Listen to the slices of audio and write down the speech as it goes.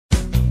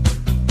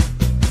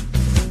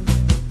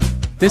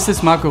This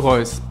is Marco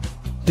Reus.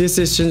 This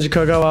is Shinji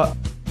Kagawa.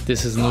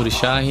 This is Nuri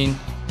Shahin.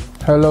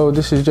 Hello,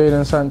 this is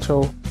Jadon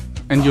Sancho.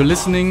 And you're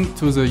listening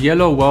to the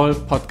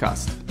Yellowwallpod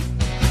podcast.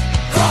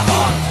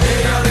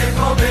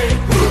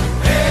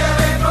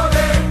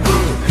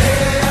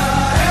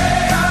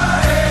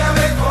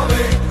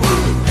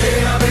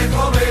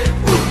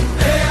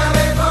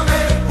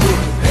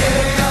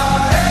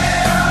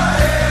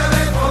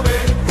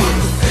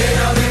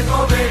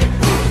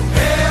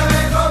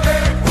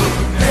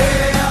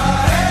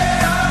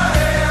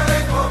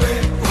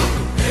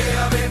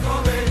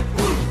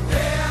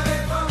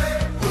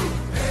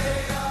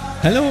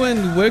 Hello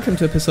and welcome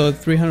to episode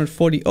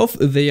 340 of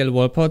the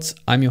Yellowwallpod.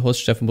 I'm your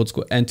host Stefan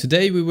Butzko, and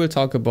today we will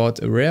talk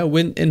about a rare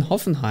win in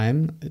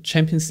Hoffenheim, a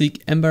Champions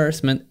League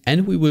embarrassment,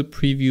 and we will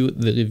preview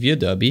the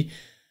Revierderby.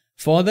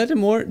 For that and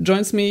more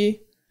joins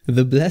me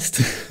the blessed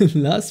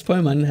Lars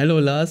Pollmann. Hello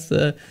Lars,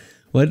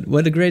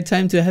 what a great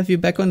time to have you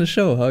back on the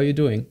show. How are you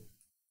doing?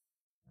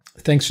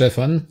 Thanks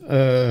Stefan,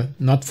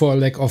 not for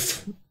lack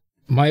of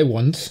my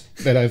want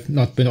that I've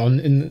not been on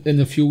in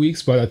a few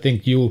weeks, but I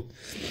think you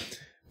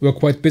were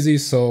quite busy,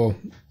 so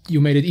you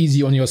made it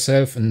easy on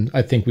yourself, and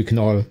I think we can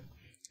all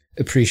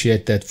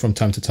appreciate that from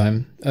time to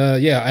time.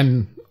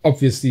 I'm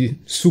obviously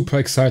super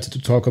excited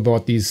to talk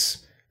about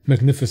these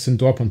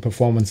magnificent Dortmund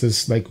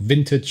performances, like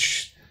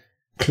vintage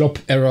Klopp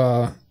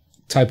era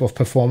type of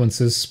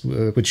performances,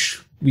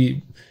 which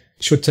we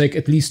should take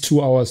at least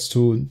 2 hours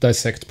to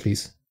dissect,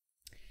 please.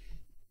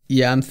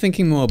 Yeah, I'm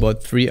thinking more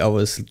about 3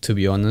 hours, to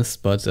be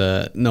honest. But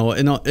no,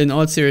 in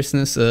all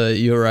seriousness,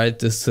 you're right.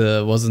 This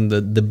wasn't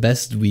the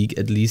best week,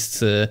 at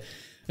least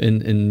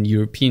in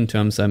European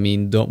terms. I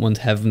mean, Dortmund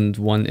haven't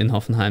won in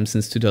Hoffenheim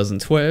since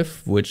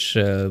 2012, which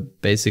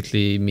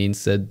basically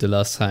means that the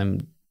last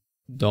time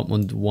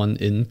Dortmund won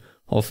in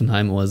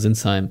Hoffenheim or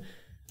Sinsheim,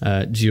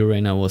 Gio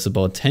Reyna was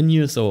about 10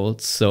 years old.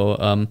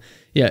 So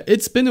yeah,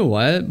 it's been a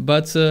while.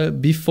 But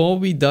before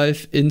we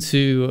dive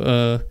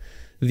into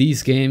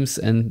these games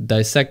and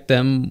dissect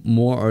them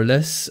more or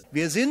less.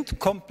 Wir sind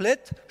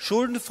komplett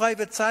schuldenfrei,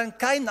 wir zahlen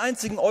keinen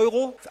einzigen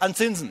Euro an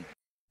Zinsen.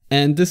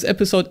 And this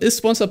episode is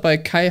sponsored by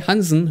Kai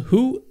Hansen,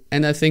 who,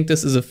 and I think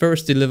this is a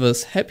first,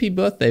 delivers happy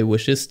birthday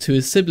wishes to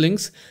his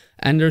siblings,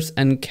 Anders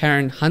and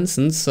Karen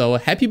Hansen. So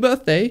happy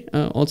birthday,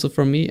 also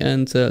from me.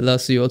 And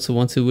Lars, you also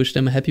want to wish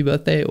them a happy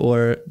birthday,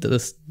 or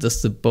does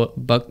the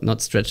buck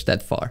not stretch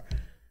that far?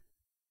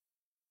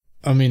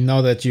 I mean,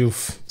 now that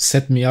you've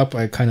set me up,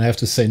 I kind of have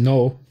to say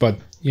no, but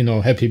you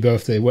know, happy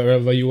birthday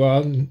wherever you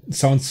are. It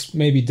sounds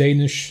maybe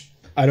Danish.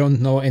 I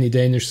don't know any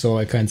Danish, so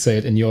I can't say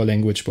it in your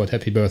language, but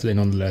happy birthday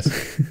nonetheless.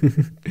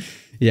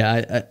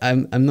 Yeah,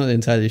 I'm not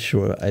entirely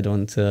sure. I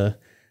don't, due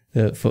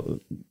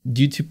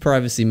to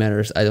privacy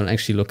matters, I don't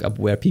actually look up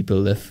where people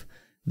live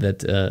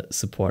that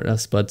support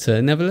us. But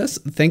nevertheless,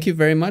 thank you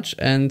very much.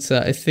 And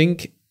I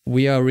think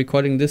we are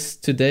recording this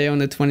today on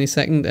the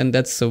 22nd, and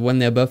that's when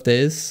their birthday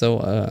is. So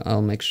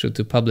I'll make sure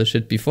to publish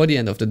it before the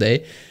end of the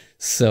day.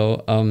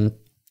 So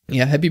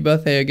yeah, happy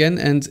birthday again.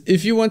 And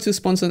if you want to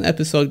sponsor an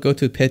episode, go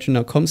to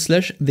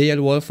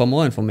patreon.com/theyellwall for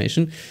more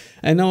information.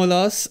 And now,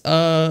 Lars,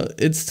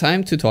 it's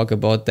time to talk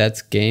about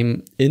that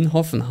game in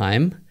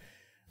Hoffenheim,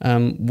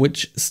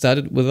 which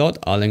started without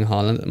Erling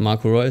Haaland.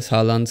 Marco Reus.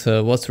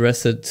 Haaland was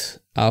rested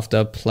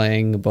after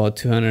playing about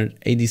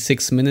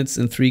 286 minutes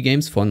in 3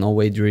 games for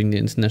Norway during the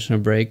international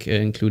break,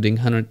 including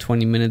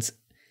 120 minutes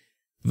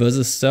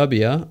versus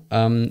Serbia.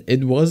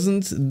 It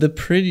wasn't the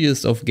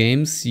prettiest of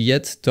games,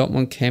 yet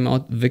Dortmund came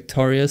out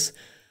victorious.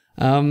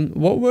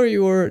 What were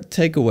your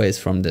takeaways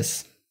from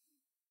this?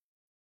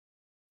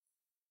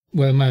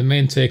 Well, my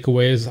main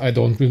takeaway is I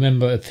don't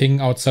remember a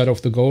thing outside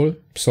of the goal.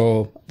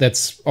 So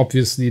that's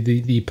obviously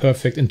the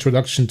perfect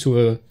introduction to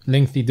a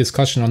lengthy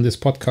discussion on this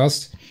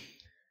podcast.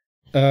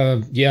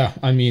 I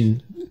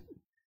mean,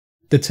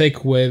 the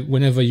takeaway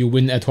whenever you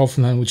win at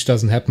Hoffenheim, which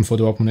doesn't happen for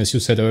Dortmund, as you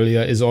said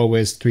earlier, is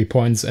always 3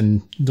 points,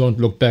 and don't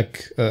look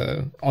back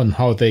on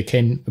how they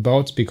came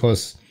about,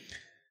 because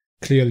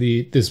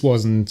clearly this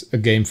wasn't a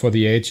game for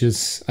the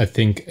ages. I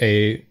think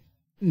a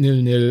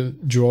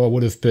 0-0 draw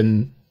would have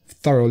been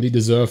thoroughly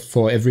deserved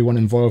for everyone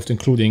involved,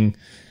 including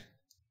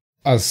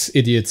us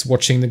idiots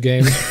watching the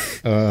game.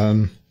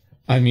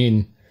 I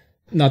mean,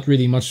 not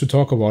really much to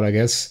talk about, I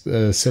guess.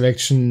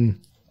 Selection,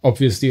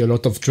 obviously a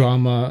lot of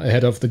drama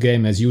ahead of the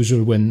game, as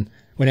usual,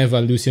 whenever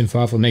Lucien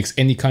Favre makes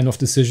any kind of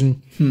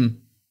decision.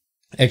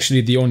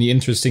 Actually, the only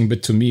interesting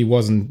bit to me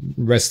wasn't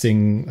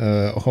resting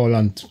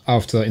Haaland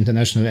after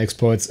international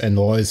exploits and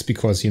Reus,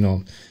 because, you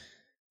know,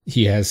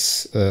 he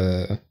has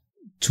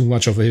too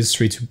much of a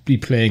history to be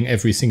playing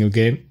every single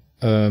game.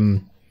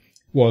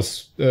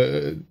 Was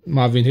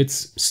Marvin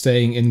Hitz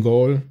staying in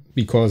goal,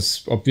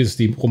 because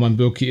obviously Roman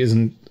Bürki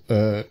isn't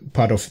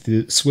part of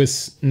the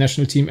Swiss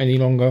national team any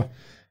longer.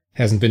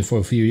 Hasn't been for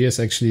a few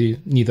years, actually.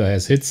 Neither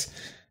has Hitz.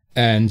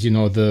 And, you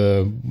know,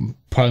 the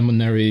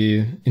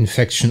pulmonary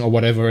infection or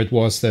whatever it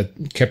was that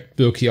kept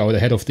Bürki out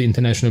ahead of the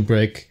international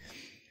break.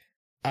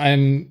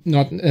 I'm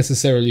not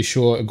necessarily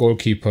sure a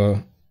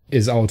goalkeeper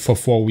is out for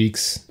 4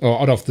 weeks,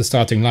 or out of the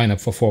starting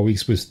lineup for 4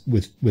 weeks with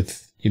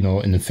you know,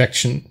 an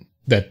infection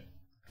that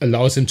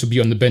allows him to be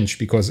on the bench,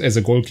 because as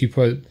a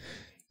goalkeeper,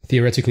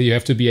 theoretically, you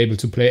have to be able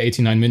to play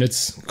 89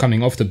 minutes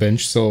coming off the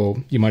bench.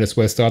 So you might as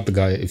well start the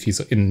guy if he's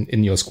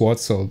in your squad.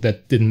 So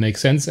that didn't make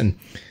sense. And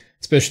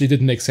especially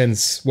didn't make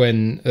sense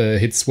when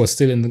Hitz was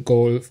still in the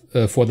goal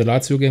for the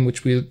Lazio game,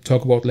 which we'll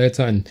talk about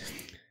later. And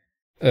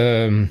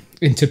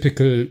in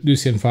typical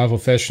Lucien Favre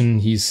fashion,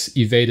 he's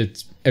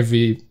evaded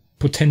every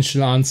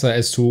potential answer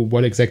as to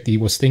what exactly he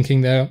was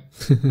thinking there.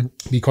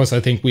 Because I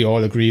think we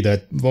all agree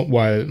that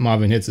while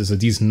Marvin Hitz is a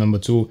decent number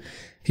 2,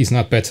 he's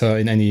not better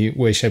in any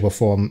way, shape, or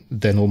form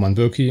than Roman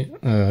Bürki.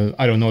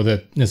 I don't know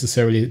that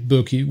necessarily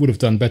Bürki would have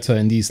done better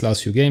in these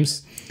last few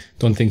games.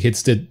 Don't think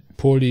Hitz did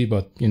poorly,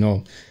 but, you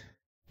know,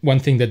 one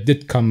thing that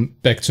did come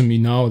back to me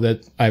now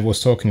that I was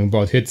talking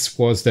about Hitz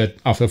was that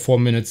after 4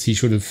 minutes, he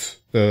should have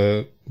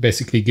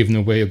basically given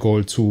away a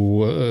goal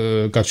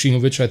to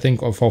Gacinovic, I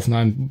think, of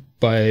Hoffenheim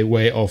by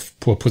way of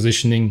poor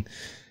positioning.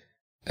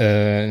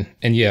 And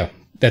yeah,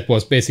 that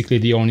was basically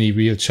the only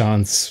real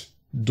chance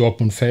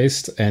Dortmund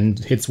faced, and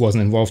Hitz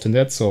wasn't involved in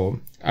that. So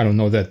I don't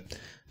know that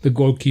the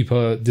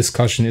goalkeeper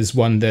discussion is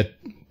one that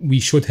we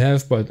should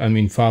have, but I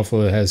mean,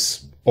 Favre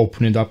has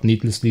opened it up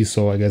needlessly,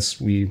 so I guess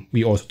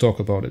we ought to talk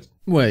about it.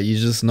 Well, you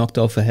just knocked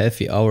off a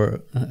healthy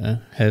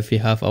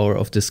half hour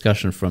of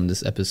discussion from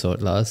this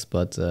episode, Lars.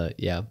 But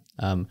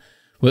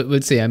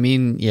we'll see. I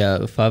mean,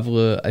 yeah,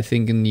 Favre, I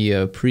think in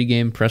the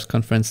pre-game press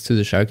conference to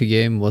the Schalke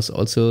game was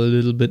also a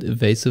little bit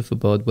evasive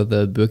about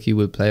whether Bürki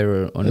will play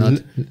or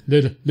not.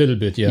 Little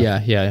bit,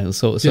 yeah. Yeah.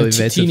 So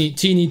evasive.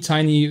 Teeny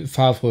tiny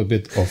Favre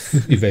bit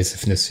of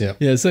evasiveness, yeah.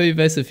 Yeah, so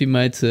evasive he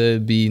might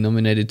be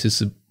nominated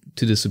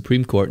to the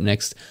Supreme Court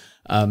next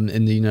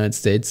in the United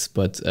States.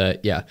 But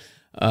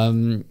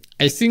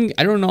I think,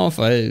 I don't know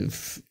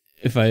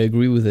if I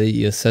agree with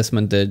the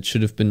assessment that it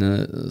should have been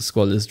a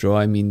scoreless draw.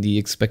 I mean, the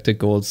expected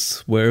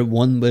goals were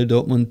won by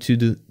Dortmund to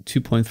the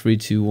 2.3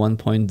 to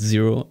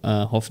 1.0.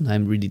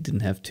 Hoffenheim really didn't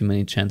have too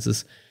many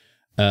chances,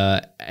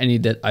 any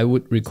that I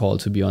would recall,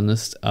 to be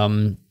honest.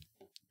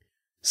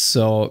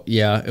 So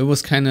yeah, it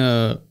was kind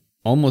of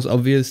almost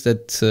obvious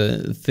that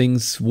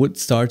things would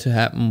start to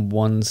happen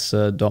once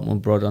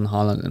Dortmund brought on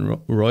Haaland and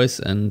Royce,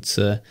 and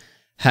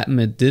happen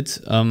it did.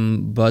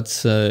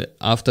 But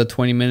after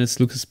 20 minutes,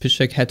 Lucas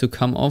Piszczek had to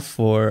come off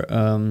for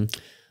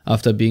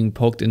after being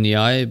poked in the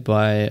eye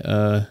by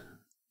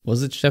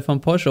was it Stefan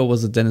Posch or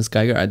was it Dennis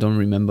Geiger? I don't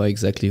remember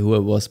exactly who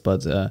it was,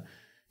 but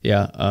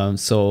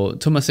so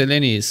Thomas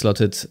Delaney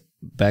slotted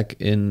back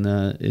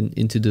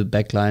into the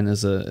back line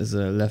as a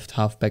left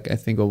halfback, I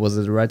think, or was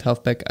it a right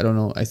halfback? I don't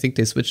know. I think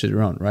they switched it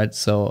around, right?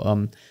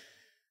 So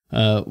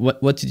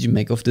what did you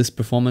make of this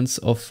performance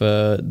of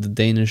the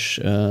Danish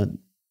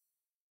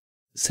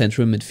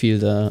central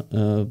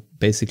midfielder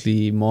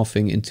basically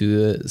morphing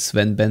into a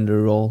Sven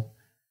Bender role?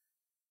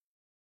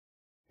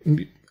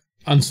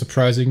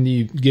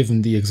 Unsurprisingly,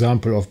 given the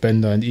example of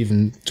Bender and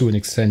even to an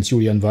extent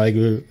Julian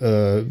Weigl,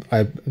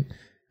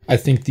 I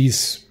think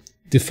these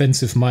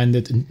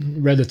defensive-minded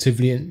and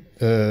relatively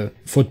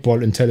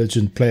football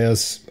intelligent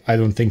players, I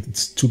don't think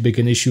it's too big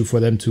an issue for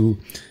them to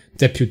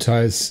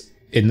deputize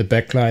in the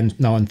backline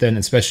now and then,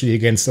 especially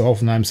against the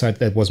Hoffenheim side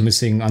that was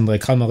missing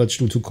Andrej Kramaric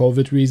due to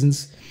COVID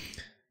reasons.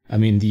 I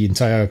mean, the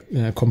entire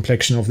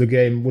complexion of the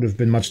game would have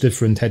been much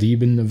different had he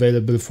been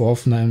available for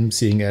Hoffenheim,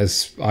 seeing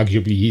as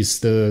arguably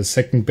he's the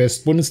second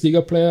best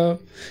Bundesliga player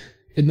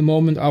in the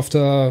moment after,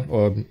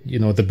 or, you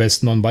know, the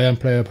best non-Bayern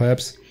player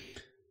perhaps.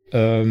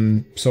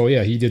 So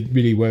yeah, he did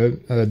really well.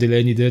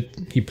 Delaney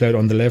did. He played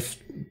on the left,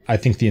 I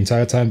think, the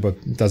entire time, but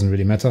it doesn't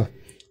really matter.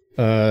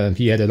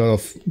 He had a lot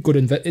of good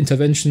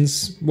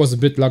interventions, was a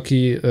bit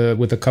lucky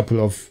with a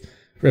couple of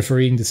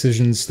refereeing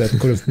decisions that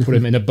could have put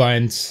him in a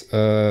bind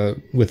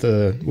with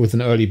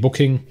an early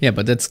booking. Yeah,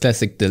 but that's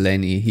classic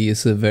Delaney. He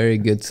is a very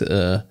good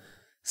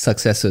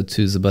successor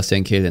to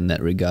Sebastian Kehl in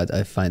that regard.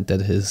 I find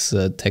that his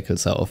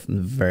tackles are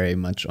often very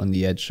much on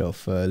the edge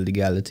of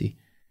legality.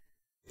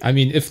 I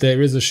mean, if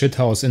there is a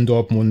shithouse in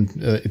Dortmund,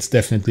 it's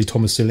definitely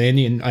Thomas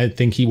Delaney, and I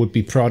think he would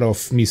be proud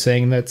of me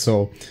saying that,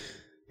 so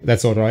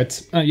that's all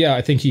right. Yeah,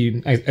 I think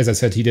he, as I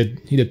said, he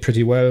did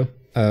pretty well.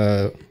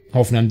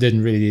 Hoffenheim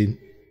didn't really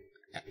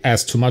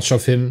ask too much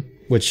of him,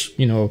 which,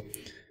 you know,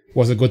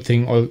 was a good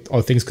thing,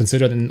 all things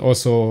considered. And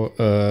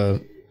also,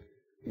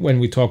 when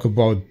we talk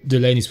about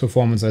Delaney's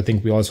performance, I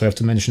think we also have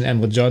to mention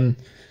Emre Can,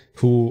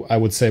 who I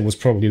would say was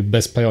probably the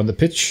best player on the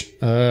pitch.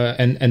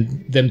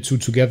 And them two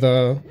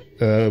together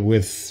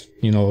with,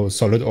 you know,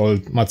 solid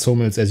old Mats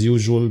Hummels as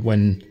usual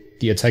when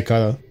the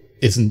attacker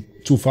isn't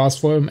too fast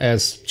for him,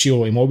 as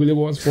Ciro Immobile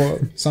was for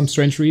some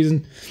strange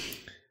reason.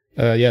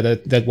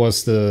 That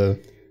was the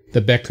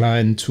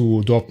backline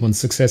to Dortmund's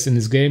success in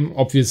this game.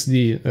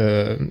 Obviously,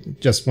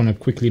 just want to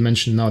quickly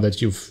mention now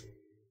that you've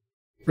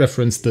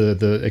referenced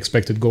the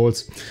expected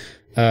goals.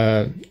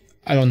 I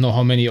don't know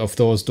how many of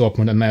those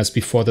Dortmund amassed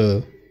before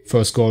the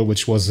first goal,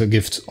 which was a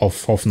gift of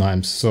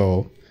Hoffenheim's.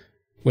 So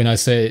when I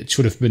say it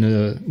should have been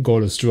a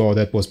goalless draw,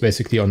 that was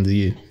basically on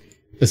the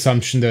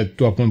assumption that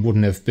Dortmund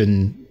wouldn't have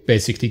been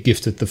basically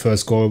gifted the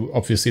first goal.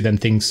 Obviously, then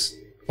things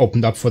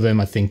opened up for them.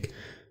 I think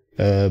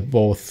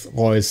both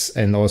Reus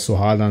and also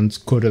Haaland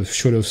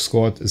should have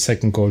scored a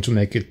second goal to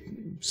make it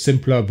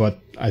simpler. But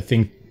I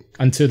think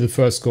until the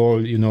first goal,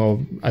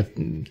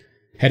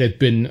 had it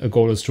been a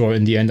goalless draw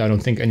in the end, I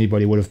don't think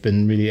anybody would have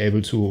been really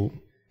able to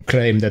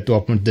claim that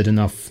Dortmund did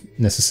enough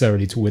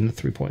necessarily to win the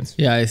 3 points.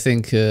 Yeah, I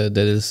think that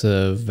is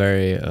a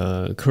very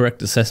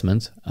correct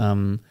assessment.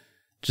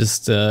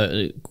 Just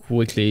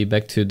quickly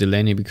back to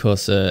Delaney,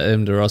 because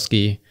Adam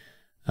Dorowski,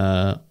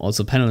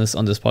 also panelist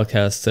on this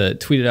podcast,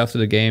 tweeted after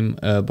the game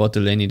about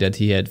Delaney that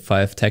he had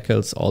 5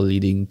 tackles, all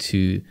leading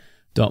to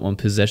Dortmund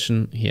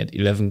possession. He had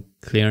 11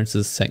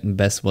 clearances, second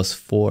best was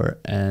 4,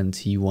 and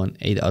he won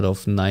 8 out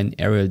of 9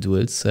 aerial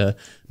duels.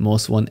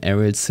 Most won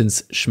aerial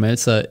since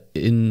Schmelzer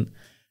in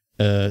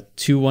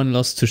 2-1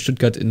 loss to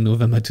Stuttgart in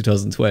November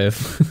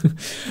 2012.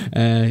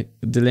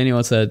 Delaney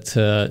also had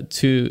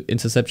 2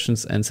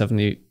 interceptions and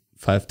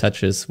 75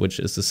 touches, which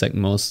is the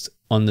second most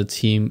on the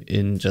team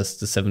in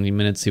just the 70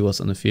 minutes he was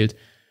on the field.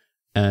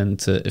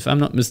 And if I'm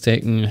not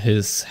mistaken,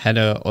 his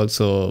header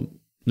also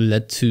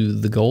led to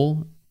the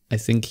goal. I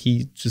think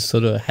he just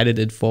sort of headed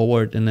it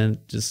forward and then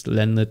just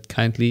landed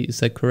kindly. Is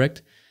that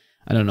correct?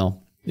 I don't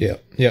know. Yeah.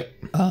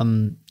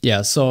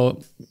 So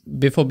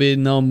before we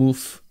now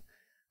move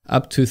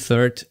up to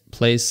third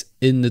place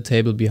in the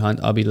table behind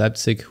RB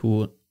Leipzig,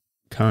 who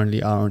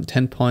currently are on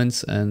 10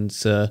 points, and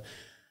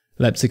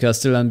Leipzig are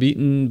still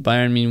unbeaten.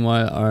 Bayern,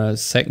 meanwhile, are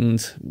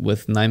second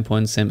with 9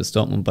 points, same as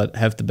Dortmund, but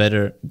have the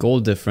better goal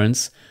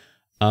difference.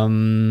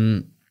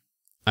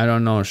 I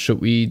don't know,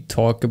 should we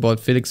talk about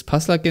Felix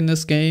Passlack in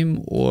this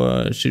game,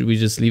 or should we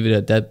just leave it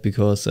at that?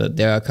 Because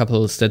there are a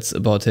couple of stats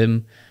about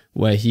him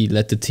where he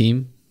led the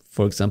team.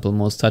 For example,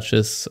 most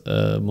touches,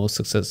 most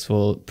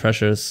successful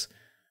pressures,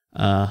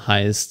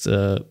 highest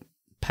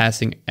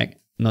passing,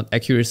 not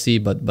accuracy,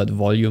 but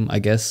volume, I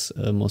guess,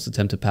 most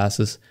attempted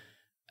passes,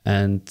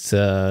 and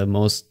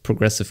most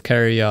progressive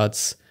carry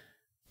yards,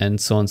 and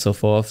so on and so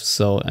forth.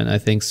 So, and I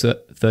think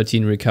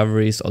 13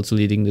 recoveries, also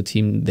leading the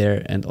team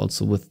there, and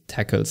also with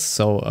tackles.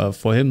 So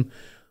for him,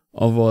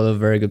 overall a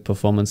very good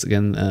performance.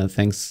 Again,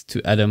 thanks to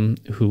Adam,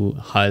 who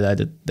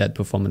highlighted that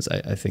performance.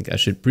 I think I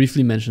should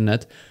briefly mention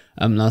that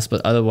last,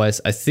 but otherwise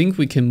I think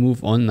we can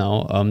move on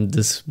now.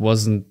 This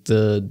wasn't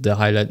the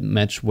highlight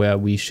match where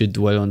we should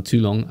dwell on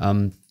too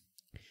long.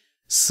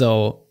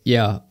 So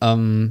the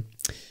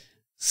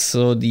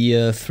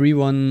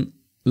 3-1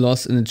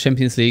 loss in the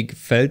Champions League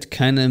felt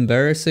kind of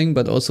embarrassing,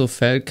 but also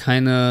felt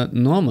kind of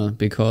normal,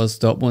 because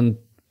Dortmund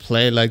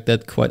play like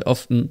that quite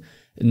often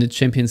in the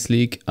Champions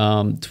League.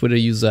 Twitter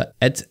user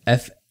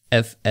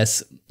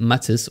 @FFS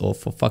or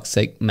for fuck's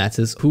sake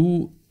Mattis,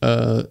 who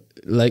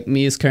like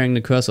me is carrying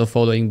the curse of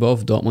following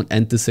both Dortmund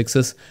and the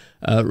Sixers,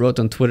 wrote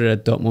on Twitter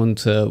that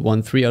Dortmund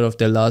won 3 out of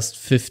their last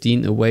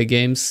 15 away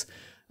games,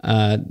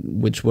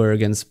 which were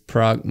against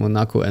Prague,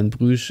 Monaco and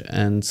Bruges,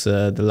 and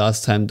the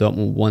last time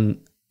Dortmund won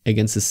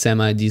against a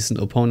semi-decent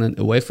opponent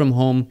away from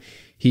home,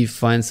 he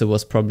finds it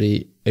was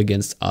probably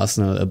against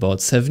Arsenal about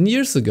 7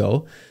 years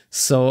ago.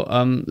 So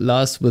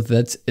Lars, with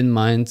that in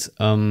mind,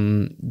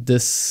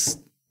 this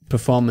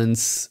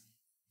performance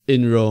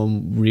in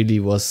Rome really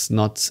was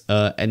not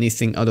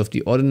anything out of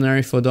the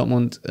ordinary for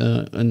Dortmund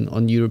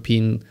on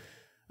European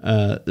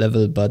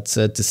level, but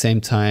at the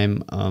same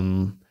time,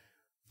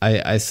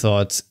 I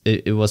thought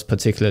it was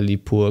particularly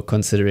poor,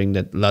 considering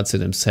that Lazio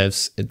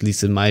themselves, at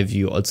least in my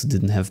view, also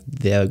didn't have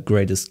their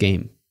greatest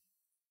game.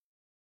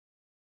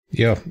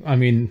 Yeah, I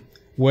mean,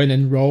 when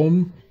in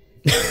Rome,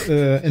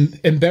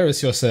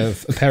 embarrass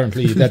yourself,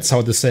 apparently. That's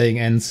how the saying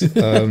ends.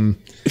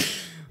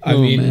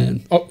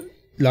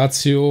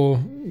 Lazio,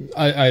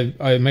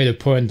 I made a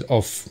point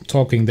of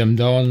talking them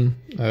down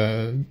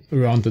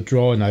around the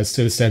draw, and I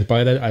still stand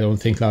by that. I don't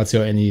think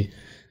Lazio are any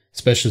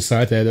special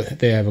side.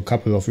 They have a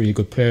couple of really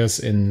good players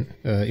in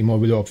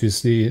Immobile,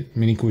 obviously,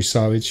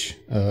 Milinkovic-Savic,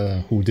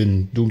 who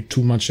didn't do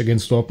too much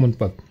against Dortmund,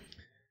 but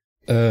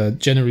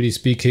generally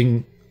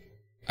speaking,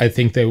 I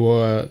think they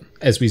were,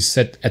 as we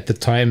said at the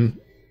time,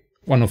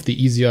 one of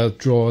the easier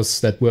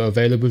draws that were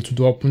available to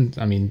Dortmund.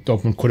 I mean,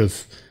 Dortmund could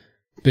have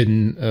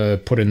been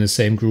put in the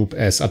same group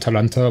as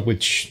Atalanta,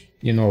 which,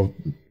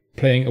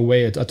 playing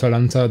away at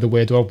Atalanta the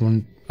way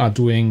Dortmund are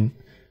doing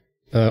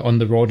on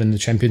the road in the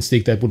Champions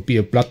League, that would be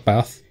a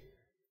bloodbath.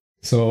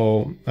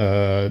 So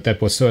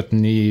that was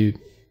certainly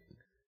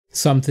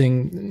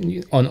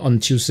something on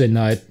Tuesday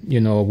night,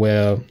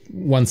 where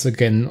once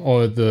again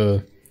all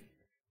the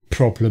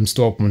problems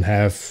Dortmund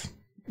have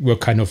were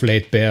kind of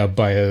laid bare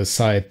by a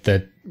side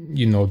that,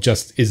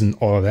 just isn't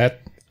all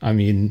that. I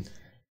mean,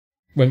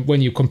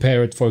 when you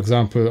compare it, for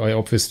example, I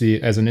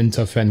obviously, as an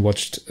Inter fan,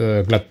 watched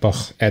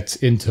Gladbach at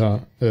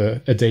Inter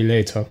a day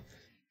later.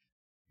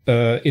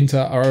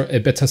 Inter are a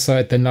better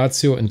side than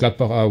Lazio, and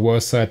Gladbach are a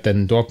worse side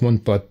than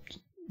Dortmund, but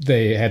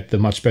they had the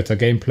much better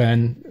game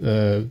plan.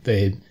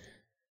 They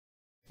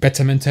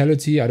better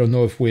mentality. I don't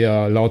know if we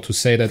are allowed to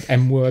say that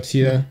M word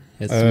here.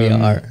 Yes, we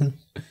are.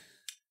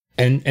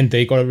 And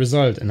they got a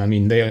result. And I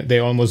mean, they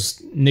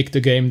almost nicked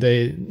the game.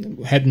 They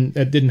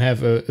didn't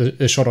have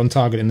a shot on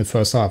target in the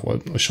first half,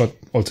 or a shot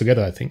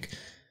altogether, I think.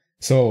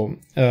 So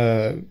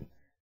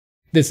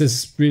this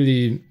is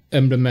really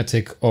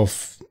emblematic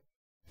of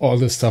all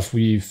the stuff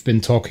we've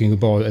been talking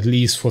about at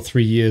least for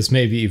 3 years,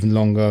 maybe even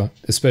longer,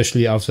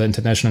 especially after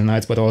international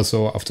nights, but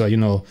also after,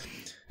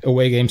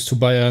 away games to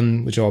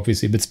Bayern, which are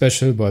obviously a bit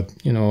special, but,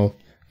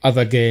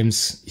 other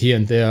games here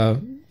and there,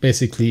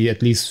 basically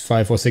at least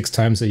 5 or 6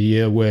 times a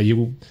year where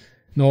you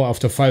know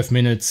after 5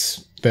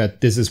 minutes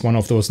that this is one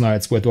of those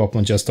nights where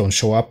Dortmund just don't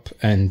show up.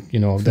 And,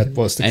 that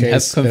was the and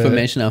case. And have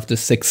confirmation after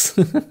 6.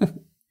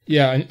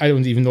 Yeah, and I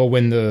don't even know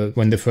when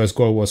the first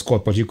goal was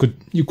scored, but you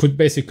could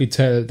basically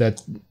tell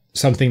that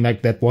something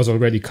like that was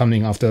already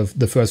coming after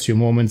the first few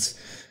moments.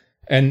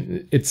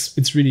 And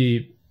it's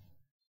really...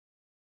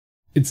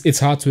 It's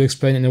hard to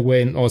explain in a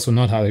way, and also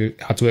not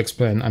hard to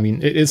explain. I mean,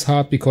 it is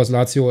hard because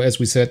Lazio, as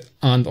we said,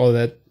 aren't all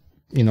that,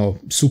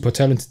 super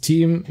talented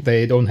team.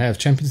 They don't have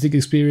Champions League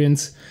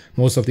experience,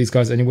 most of these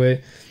guys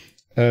anyway.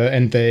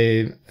 And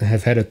they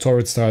have had a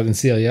torrid start in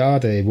Serie A.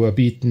 They were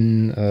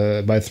beaten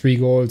by 3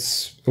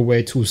 goals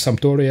away to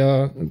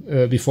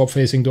Sampdoria before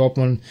facing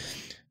Dortmund.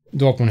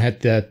 Dortmund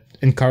had that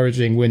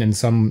encouraging win in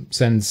some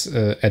sense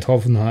at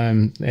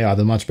Hoffenheim. They are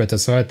the much better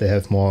side. They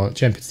have more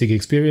Champions League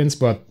experience,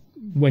 but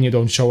when you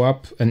don't show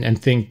up and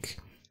think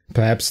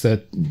perhaps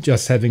that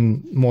just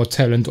having more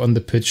talent on the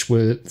pitch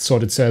will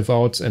sort itself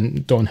out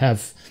and don't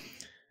have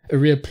a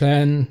real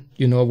plan,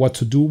 what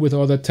to do with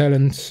all that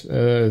talent,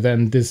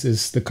 then this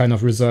is the kind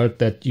of result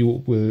that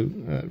you will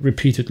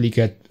repeatedly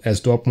get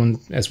as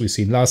Dortmund, as we've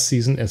seen last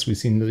season, as we've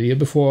seen the year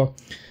before,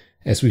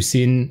 as we've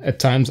seen at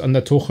times under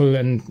Tuchel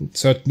and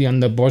certainly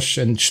under Bosch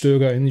and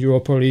Stöger in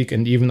Europa League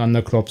and even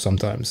under Klopp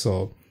sometimes.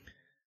 So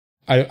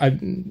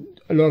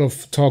a lot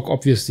of talk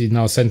obviously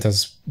now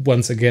centers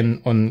once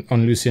again on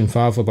Lucien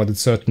Favre, but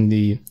it's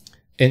certainly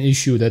an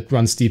issue that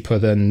runs deeper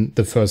than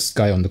the first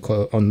guy on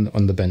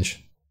the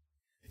bench.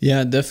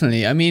 Yeah,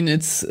 definitely. I mean,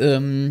 it's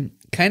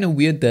kind of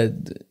weird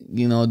that,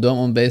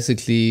 Dortmund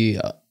basically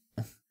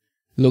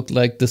looked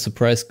like the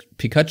surprise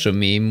Pikachu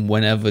meme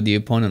whenever the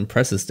opponent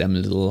presses them a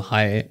little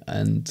high.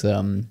 And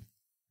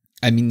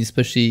I mean,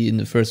 especially in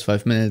the first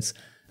 5 minutes,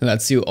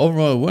 Lazio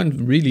overall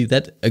weren't really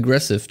that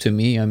aggressive to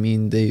me. I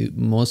mean, they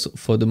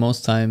for the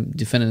most time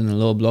defended in a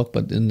low block,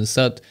 but in the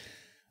start,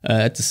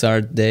 at the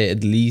start, they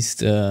at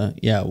least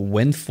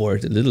went for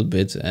it a little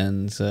bit.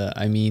 And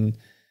I mean,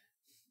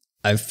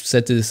 I've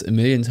said this a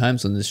million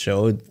times on this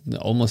show. It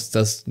almost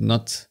does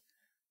not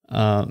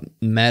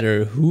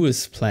matter who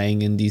is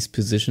playing in these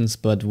positions,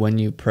 but when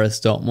you press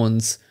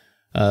Dortmund's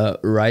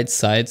right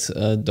side,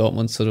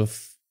 Dortmund sort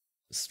of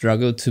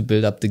struggled to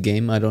build up the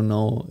game. I don't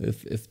know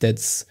if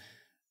that's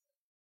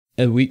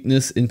a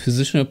weakness in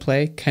positional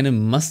play, kind of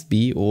must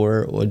be,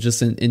 or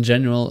just in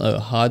general a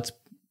hard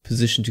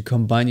position to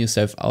combine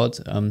yourself out.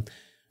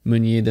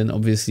 Meunier then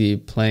obviously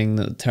playing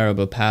the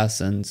terrible pass,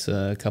 and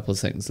a couple of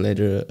seconds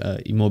later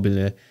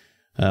Immobile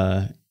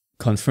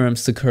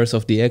confirms the curse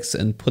of the X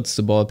and puts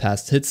the ball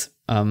past Hitz.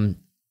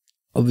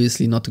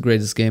 Obviously not the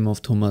greatest game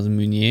of Thomas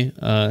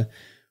Meunier,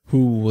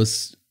 who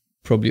was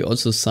probably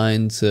also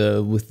signed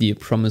with the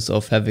promise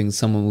of having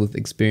someone with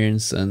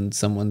experience and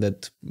someone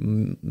that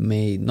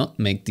may not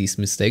make these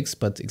mistakes,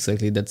 but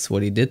exactly that's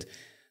what he did.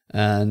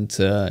 And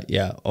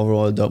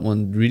overall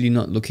Dortmund really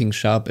not looking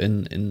sharp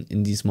in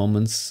these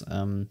moments.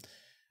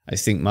 I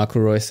think Marco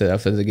Reus said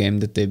after the game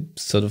that they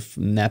sort of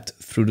napped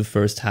through the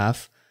first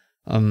half.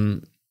 I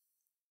don't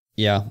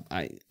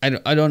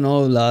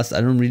know, Lars.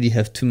 I don't really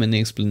have too many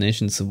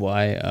explanations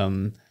why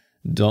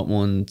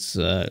Dortmund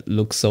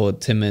looks so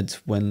timid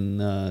when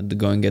the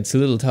going gets a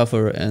little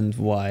tougher, and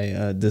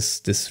why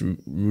this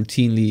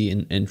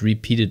routinely and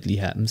repeatedly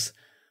happens.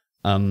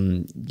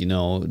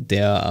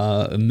 There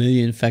are a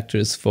million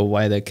factors for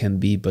why that can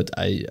be, but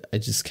I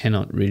just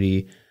cannot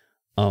really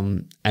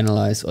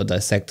analyze or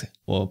dissect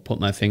or put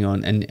my finger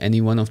on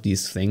any one of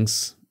these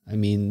things. I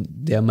mean,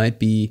 there might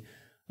be,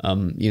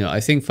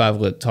 I think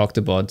Favre talked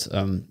about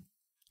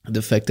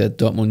the fact that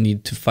Dortmund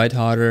need to fight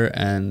harder,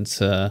 and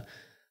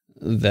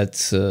that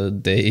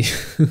they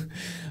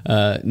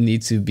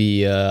need to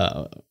be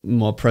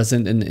more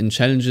present in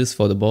challenges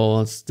for the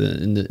balls.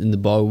 In the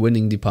ball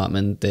winning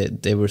department,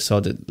 they were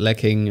sort of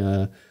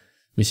lacking.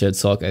 Michael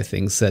Zorc, I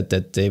think, said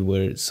that they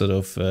were sort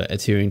of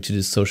adhering to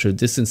the social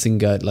distancing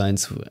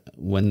guidelines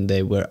when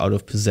they were out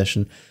of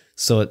possession.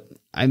 So,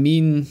 I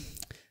mean,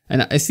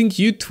 and I think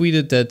you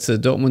tweeted that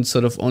Dortmund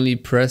sort of only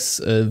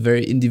press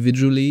very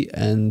individually,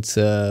 and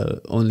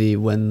only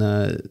when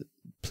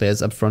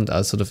players up front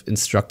are sort of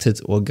instructed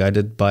or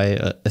guided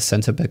by a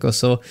center back or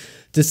so.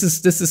 This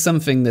is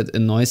something that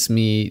annoys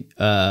me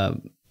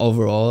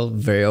overall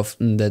very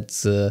often,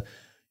 that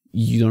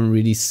you don't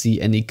really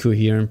see any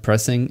coherent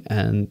pressing,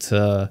 and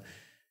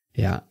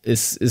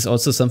is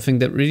also something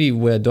that really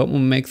where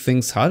Dortmund make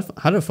things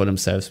harder for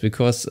themselves,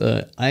 because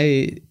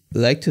I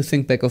like to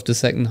think back of the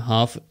second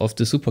half of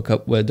the Super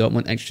Cup where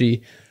Dortmund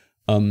actually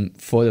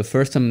for the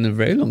first time in a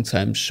very long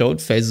time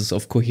showed phases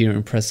of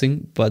coherent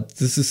pressing, but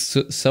this is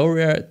so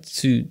rare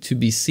to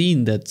be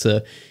seen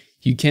that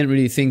you can't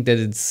really think that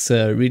it's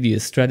really a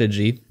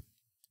strategy.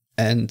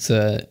 And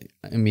I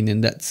mean,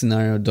 in that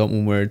scenario,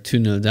 Dortmund were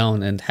 2-0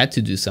 down and had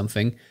to do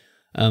something.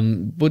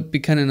 Would be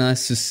kind of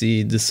nice to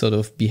see this sort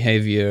of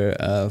behavior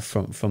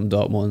from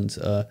Dortmund.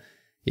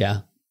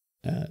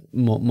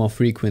 More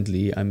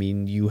frequently. I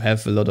mean, you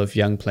have a lot of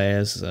young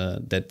players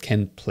that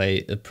can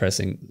play a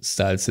pressing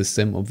style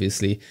system.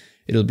 Obviously,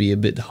 it'll be a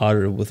bit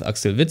harder with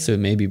Axel Witsel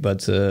maybe, but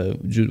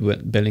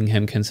Jude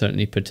Bellingham can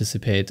certainly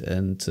participate,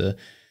 and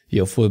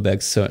your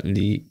fullbacks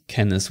certainly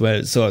can as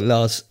well. So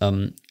Lars,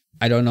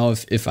 I don't know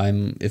if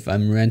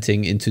I'm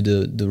ranting into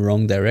the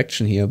wrong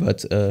direction here,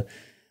 but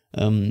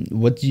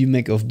what do you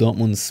make of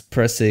Dortmund's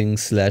pressing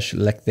 /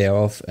 lack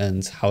thereof,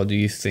 and how do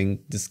you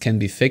think this can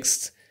be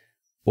fixed?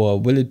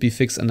 Or will it be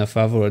fixed under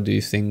Favre, or do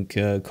you think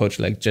a coach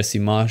like Jesse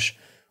Marsch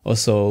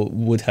also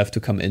would have to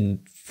come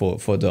in for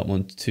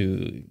Dortmund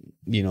to,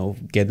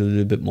 get a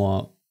little bit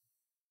more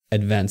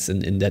advanced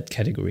in that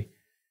category?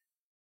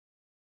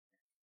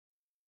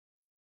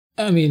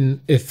 I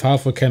mean, if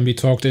Favre can be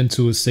talked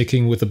into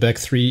sticking with the back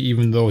three,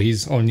 even though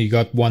he's only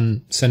got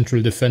one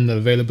central defender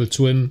available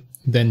to him,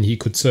 then he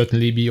could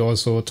certainly be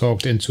also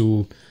talked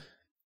into,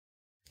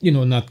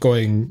 not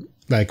going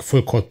like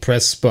full court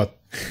press, but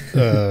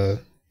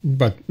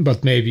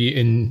but maybe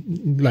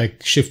in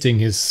like shifting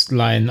his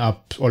lines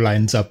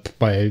up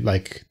by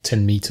like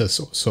 10 meters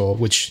or so,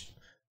 which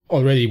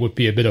already would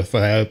be a bit of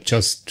a help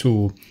just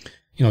to,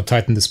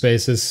 tighten the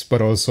spaces.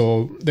 But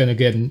also then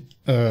again,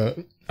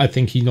 I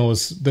think he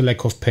knows the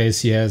lack of pace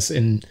he has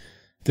in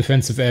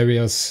defensive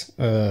areas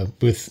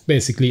with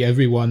basically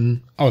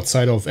everyone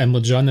outside of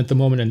Emre Can at the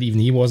moment, and even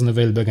he wasn't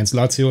available against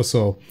Lazio.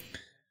 So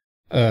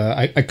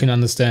I can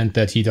understand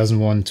that he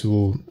doesn't want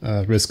to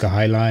risk a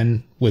high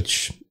line,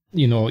 which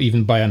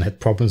even Bayern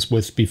had problems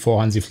with before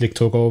Hansi Flick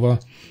took over.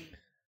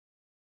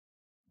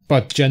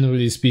 But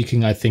generally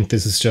speaking, I think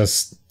this is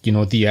just,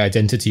 the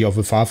identity of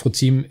a Favre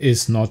team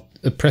is not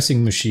a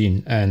pressing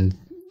machine. And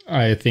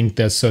I think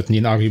there's certainly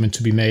an argument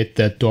to be made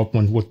that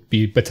Dortmund would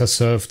be better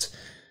served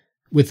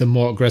with a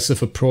more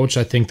aggressive approach.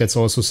 I think that's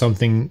also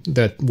something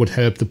that would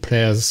help the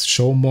players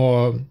show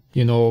more,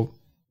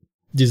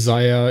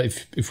 desire,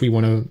 if we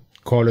want to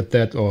call it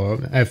that, or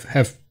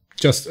have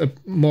just a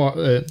more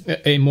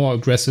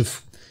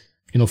aggressive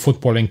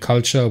footballing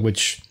culture,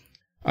 which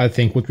I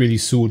think would really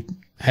suit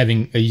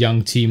having a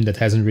young team that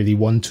hasn't really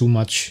won too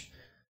much.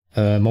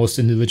 Most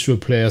individual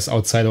players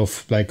outside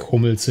of like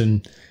Hummels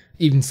and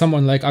even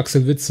someone like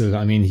Axel Witsel.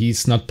 I mean,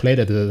 he's not played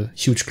at a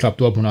huge club.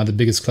 Dortmund are the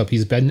biggest club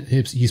he's been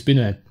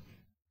at.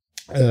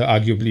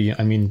 Arguably,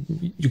 I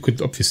mean, you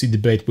could obviously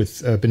debate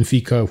with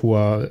Benfica, who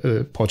are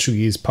a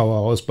Portuguese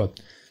powerhouse, but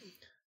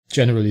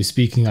generally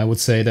speaking, I would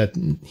say that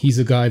he's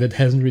a guy that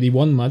hasn't really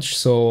won much,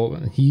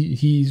 so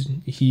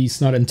he's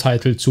not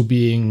entitled to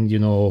being,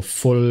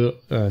 full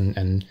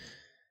and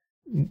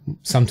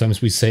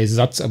sometimes we say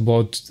Satz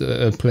about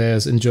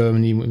players in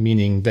Germany,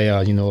 meaning they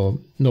are, no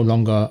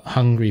longer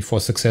hungry for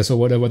success or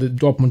whatever. The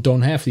Dortmund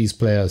don't have these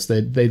players.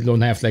 They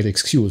don't have that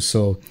excuse.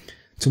 So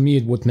to me,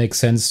 it would make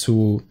sense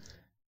to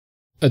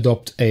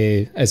adopt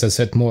as I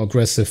said, more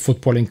aggressive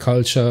footballing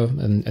culture,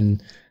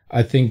 and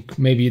I think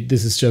maybe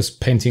this is just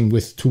painting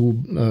with too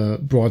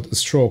broad a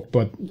stroke,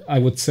 but I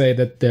would say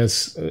that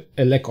there's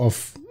a lack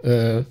of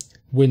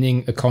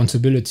winning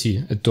accountability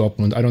at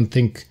Dortmund. I don't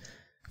think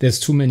there's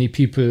too many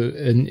people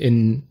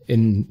in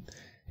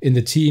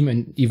the team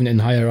and even in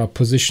higher up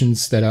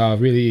positions that are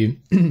really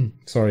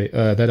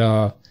that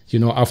are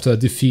after a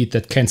defeat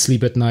that can't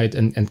sleep at night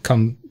and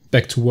come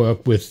back to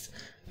work with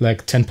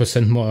like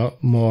 10%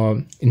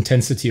 more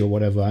intensity or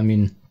whatever. I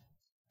mean,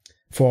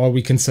 for all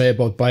we can say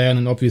about Bayern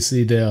and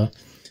obviously their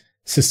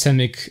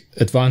systemic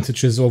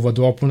advantages over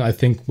Dortmund, I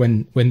think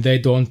when they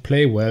don't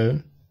play well,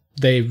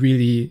 they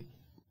really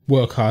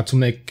work hard to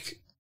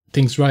make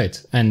things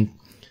right. And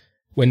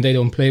when they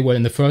don't play well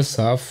in the first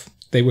half,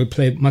 they will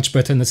play much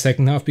better in the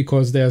second half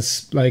because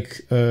there's like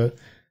a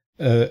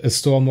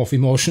storm of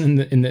emotion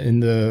in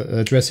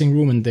the dressing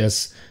room, and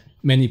there's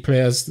many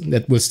players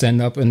that will stand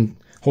up and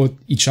hold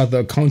each other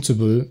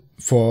accountable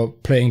for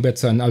playing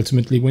better and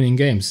ultimately winning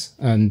games.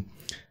 And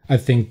I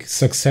think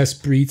success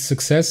breeds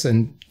success,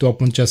 and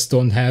Dortmund just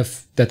don't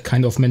have that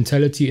kind of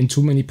mentality in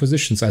too many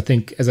positions. I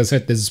think, as I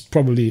said, this is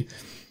probably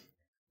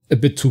a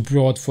bit too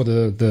broad for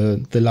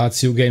the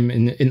Lazio game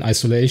in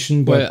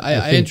isolation. But well,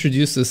 I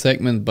introduced the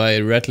segment by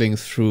rattling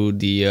through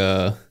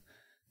the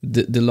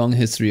long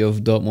history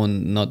of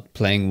Dortmund not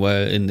playing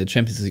well in the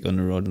Champions League on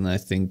the road, and I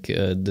think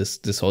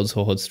this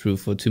also holds true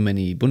for too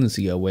many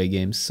Bundesliga away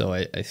games. So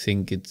I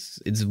think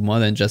it's more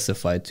than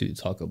justified to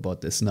talk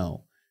about this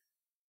now.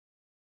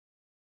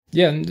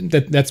 Yeah,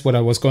 that's what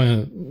I was going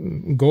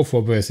to go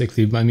for,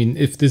 basically. I mean,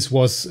 if this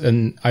was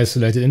an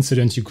isolated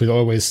incident, you could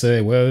always say,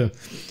 well,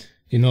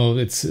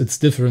 it's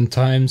different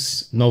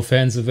times, no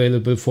fans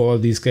available for all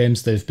these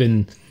games. They've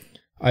been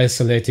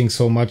isolating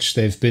so much.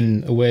 They've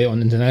been away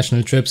on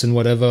international trips and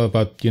whatever.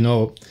 But,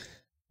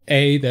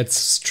 A,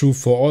 that's true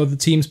for all the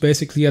teams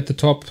basically at the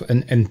top.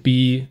 And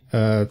B,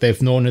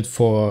 they've known it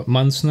for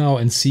months now.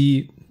 And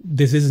C,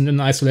 this isn't an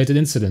isolated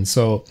incident.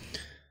 So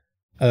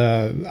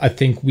I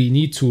think we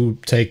need to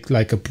take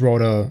like a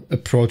broader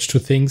approach to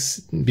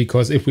things,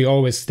 because if we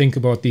always think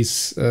about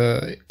these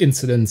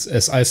incidents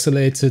as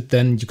isolated,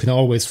 then you can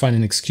always find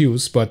an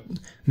excuse, but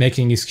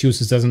making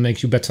excuses doesn't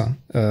make you better.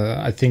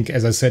 I think,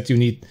 as I said,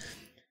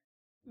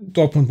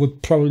 Dortmund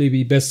would probably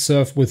be best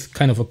served with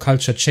kind of a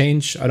culture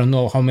change. I don't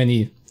know how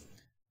many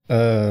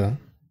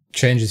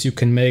changes you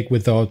can make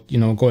without,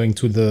 going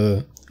to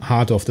the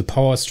heart of the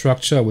power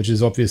structure, which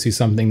is obviously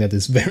something that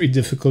is very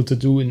difficult to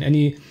do in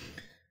any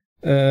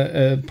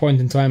point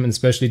in time, and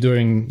especially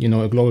during,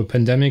 a global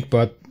pandemic.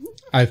 But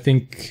I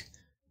think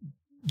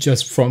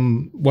just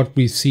from what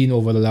we've seen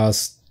over the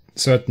last,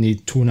 certainly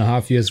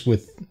 2.5 years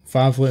with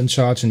Favre in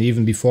charge, and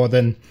even before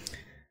then,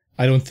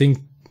 I don't think,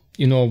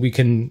 we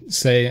can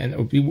say,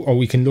 or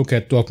we can look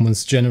at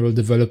Dortmund's general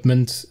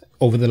development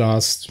over the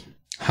last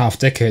half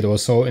decade or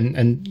so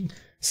and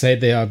say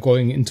they are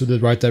going into the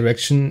right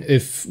direction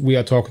if we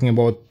are talking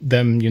about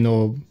them,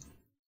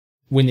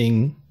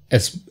 winning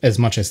as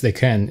much as they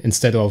can,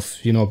 instead of,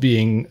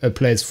 being a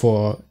place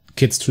for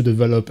kids to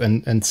develop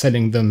and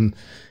selling them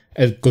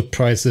at good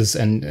prices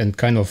and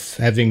kind of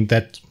having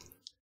that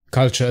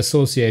culture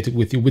associated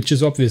with you, which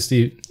is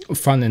obviously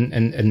fun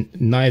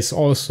and nice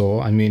also.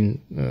 I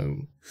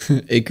mean,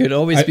 it could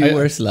always be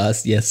worse,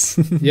 Lars. Yes.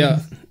 Yeah.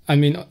 I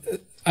mean,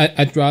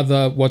 I'd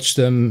rather watch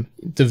them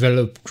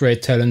develop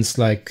great talents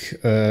like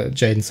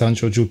Jadon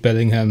Sancho, Jude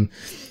Bellingham,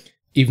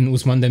 even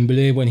Ousmane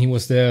Dembélé when he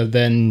was there,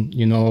 than,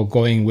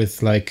 going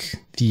with like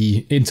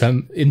the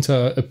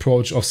inter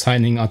approach of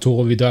signing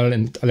Arturo Vidal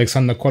and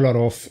Alexander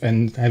Kolarov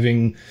and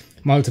having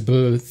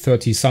multiple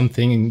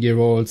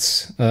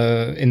 30-something-year-olds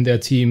in their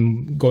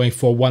team going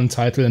for one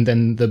title, and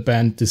then the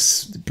band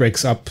just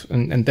breaks up,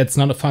 and that's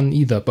not fun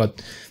either.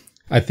 But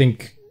I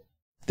think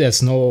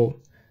there's no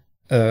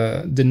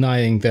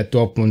denying that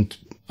Dortmund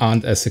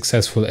aren't as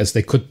successful as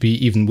they could be,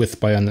 even with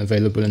Bayern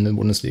available in the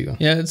Bundesliga.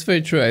 Yeah, it's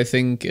very true. I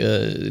think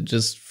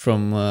just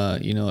from,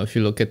 if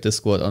you look at the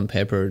squad on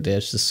paper,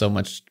 there's just so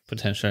much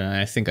potential. And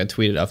I think I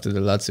tweeted after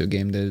the Lazio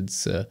game that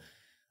it's,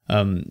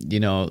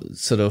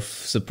 sort of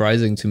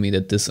surprising to me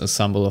that this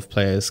ensemble of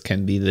players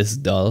can be this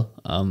dull,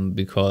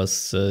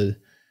 because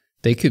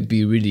they could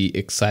be really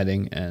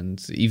exciting.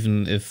 And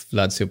even if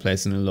Lazio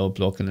plays in a low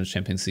block in a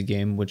Champions League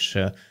game, which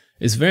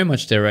is very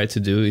much their right to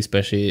do,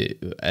 especially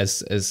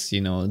as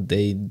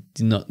they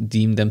do not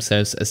deem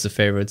themselves as the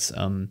favorites.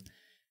 Dortmund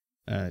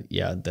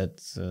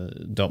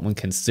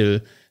can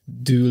still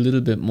do a little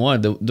bit more.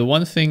 The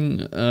one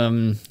thing,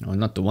 or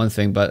not the one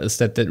thing, but a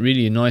stat that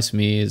really annoys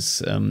me is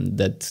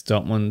that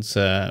Dortmund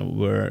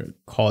were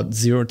caught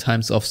 0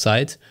 times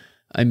offside.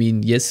 I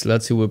mean, yes,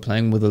 Lazio were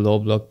playing with a low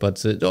block,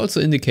 but it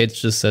also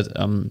indicates just that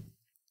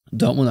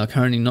Dortmund are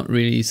currently not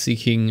really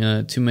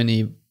seeking too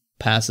many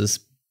passes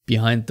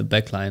behind the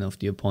backline of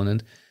the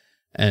opponent.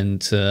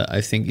 And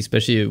I think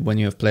especially when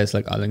you have players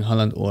like Erling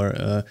Haaland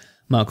or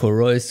Marco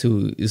Reus,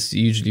 who is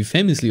usually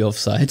famously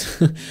offside,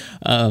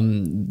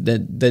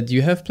 that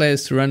you have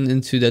players to run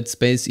into that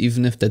space,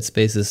 even if that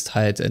space is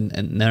tight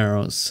and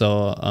narrow.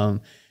 So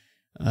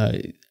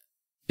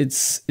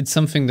it's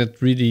something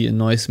that really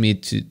annoys me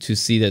to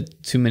see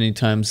that too many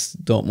times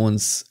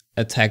Dortmund's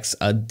attacks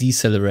are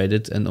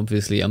decelerated. And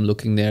obviously I'm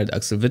looking there at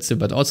Axel Witsel,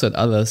 but also at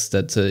others,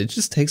 that it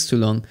just takes too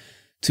long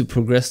to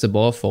progress the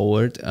ball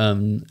forward.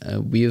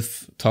 We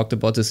have talked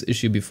about this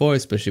issue before,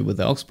 especially with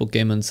the Augsburg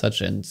game and such,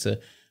 and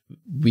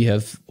we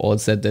have all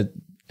said that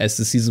as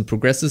the season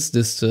progresses,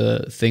 this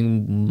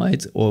thing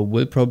might or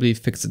will probably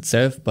fix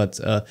itself. But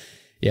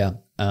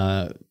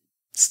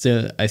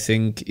still, I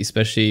think,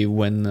 especially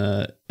when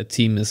a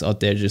team is out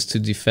there just to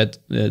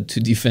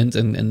defend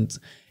and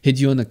hit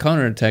you on a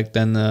counterattack,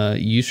 then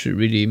you should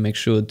really make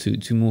sure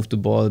to move the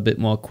ball a bit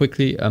more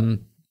quickly.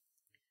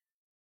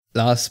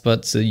 Last,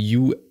 but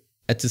you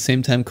at the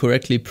same time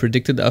correctly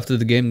predicted after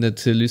the game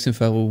that Lucien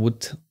Favre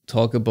would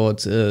talk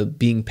about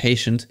being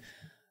patient.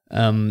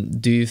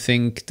 Do you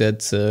think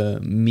that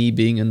me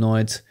being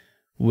annoyed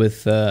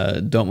with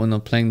Dortmund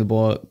not playing the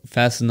ball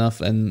fast enough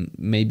and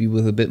maybe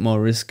with a bit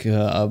more risk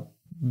are a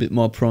bit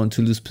more prone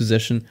to lose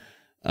possession,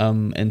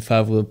 and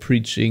Favre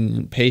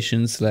preaching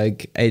patience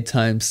like 8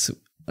 times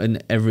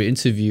in every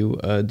interview,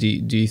 do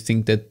you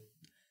think that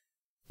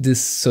this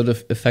sort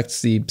of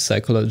affects the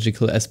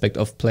psychological aspect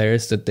of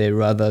players, that they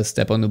rather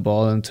step on the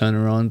ball and turn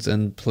around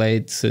and play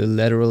it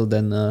lateral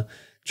than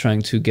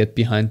trying to get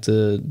behind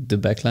the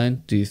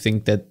backline? Do you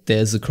think that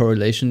there's a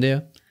correlation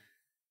there?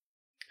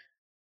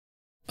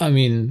 I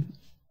mean,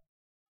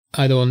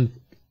 I don't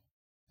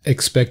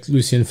expect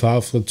Lucien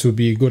Favre to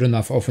be good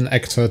enough of an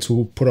actor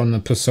to put on a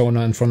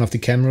persona in front of the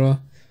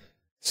camera.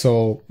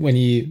 So when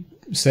he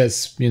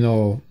says,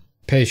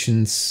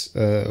 patience,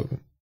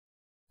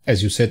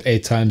 as you said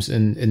 8 times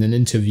in an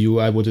interview,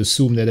 I would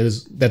assume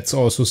that's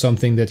also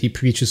something that he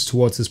preaches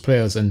towards his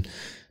players. And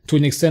to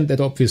an extent,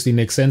 that obviously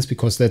makes sense,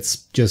 because that's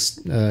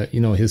just,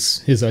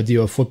 his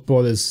idea of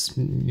football is,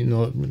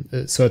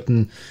 a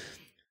certain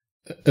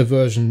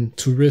aversion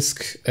to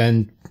risk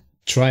and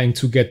trying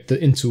to get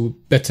into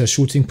better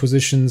shooting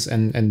positions.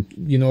 And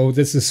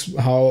this is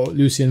how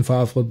Lucien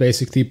Favre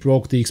basically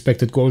broke the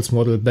expected goals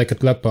model back at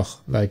Gladbach.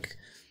 Like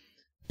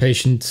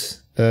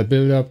patient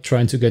build-up,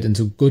 trying to get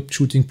into good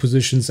shooting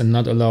positions and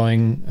not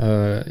allowing,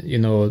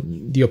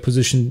 the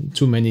opposition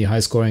too many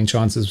high-scoring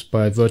chances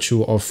by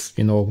virtue of,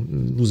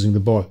 losing the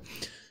ball.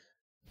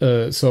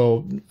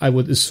 So I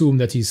would assume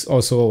that he's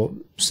also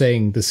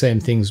saying the same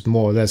things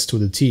more or less to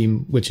the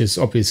team, which is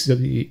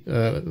obviously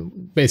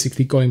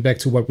basically going back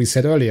to what we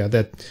said earlier,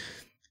 that,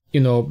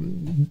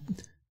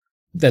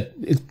 that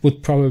it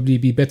would probably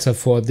be better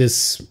for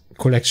this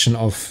collection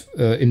of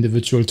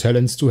individual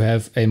talents to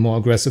have a more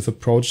aggressive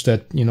approach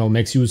that,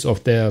 makes use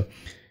of their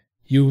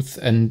youth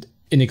and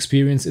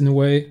inexperience in a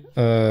way.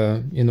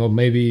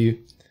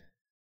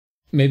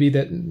 Maybe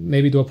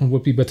Dortmund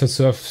would be better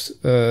served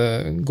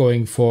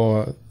going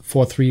for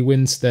 4-3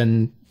 wins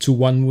than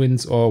 2-1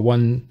 wins or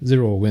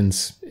 1-0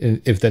 wins,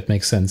 if that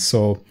makes sense.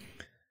 So,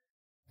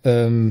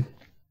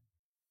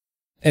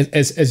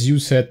 as you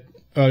said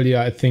earlier,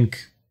 I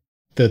think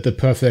that the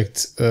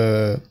perfect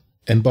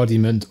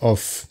embodiment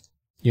of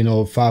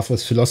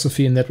Favre's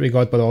philosophy in that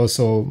regard, but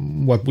also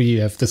what we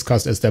have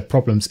discussed as their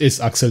problems, is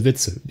Axel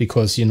Witsel,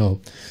 because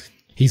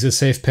he's a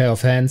safe pair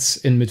of hands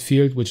in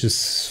midfield, which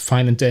is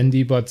fine and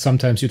dandy, but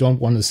sometimes you don't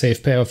want a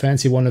safe pair of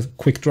hands, you want a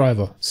quick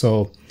driver.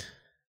 So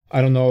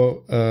I don't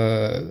know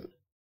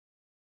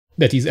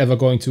that he's ever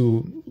going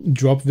to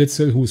drop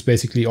Witsel, who's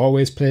basically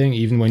always playing,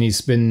 even when he's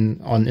been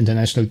on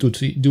international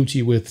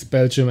duty with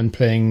Belgium and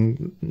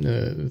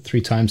playing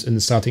 3 times in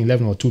the starting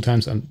 11 or 2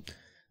 times. I'm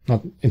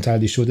not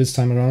entirely sure this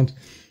time around.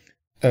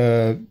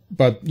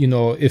 But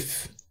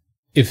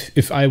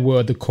if I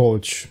were the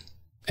coach,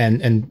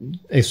 and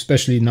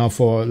especially now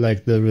for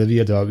like the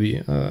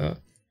Revierderby,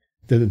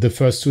 the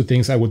first 2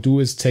 things I would do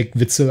is take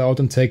Witsel out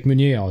and take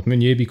Meunier out.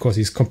 Meunier because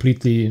he's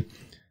completely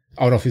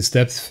out of his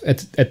depth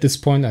at this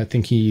point. I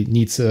think he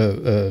needs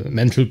a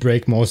mental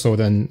break more so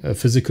than a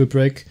physical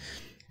break.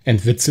 And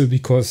Witsel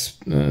because,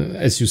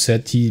 as you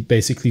said, he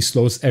basically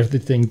slows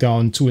everything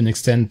down to an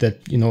extent that,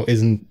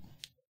 isn't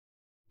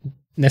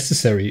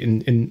necessary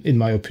in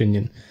my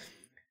opinion.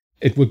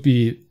 It would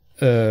be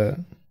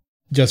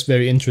just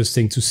very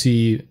interesting to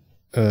see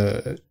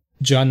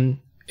Can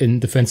in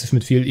defensive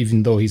midfield,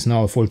 even though he's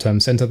now a full-time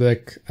centre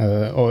back.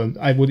 Or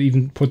I would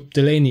even put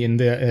Delaney in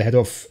there ahead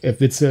of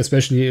Witsel,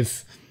 especially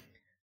if,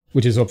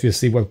 which is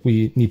obviously what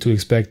we need to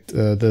expect,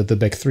 the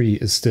back 3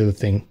 is still a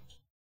thing.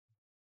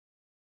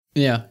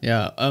 Yeah.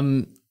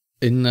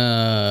 In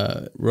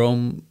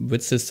Rome,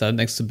 Witsel started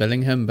next to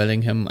Bellingham.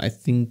 Bellingham, I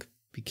think,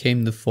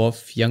 became the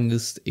 4th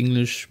youngest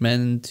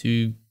Englishman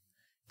to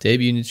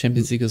debut in the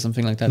Champions League or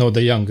something like that. No,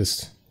 the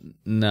youngest.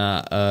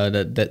 Nah,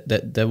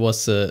 that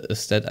was a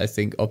stat I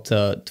think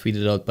Opta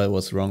tweeted out, but it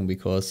was wrong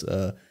because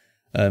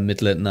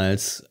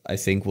Maitland-Niles I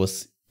think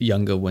was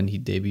younger when he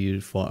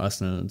debuted for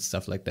Arsenal and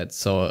stuff like that.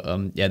 So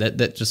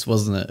that just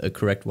wasn't a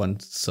correct one.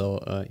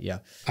 So yeah.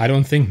 I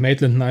don't think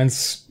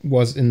Maitland-Niles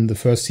was in the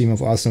first team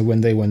of Arsenal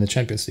when they won the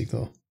Champions League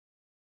though.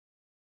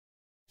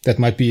 That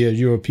might be a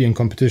European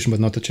competition, but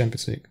not the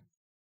Champions League.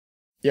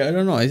 Yeah, I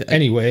don't know.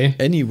 Anyway,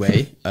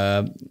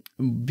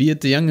 be it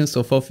the youngest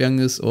or 4th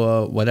youngest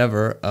or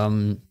whatever.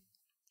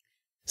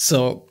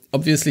 So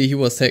obviously he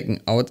was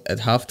taken out at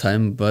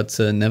halftime, but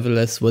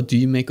nevertheless, what do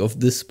you make of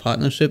this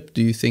partnership?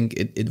 Do you think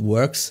it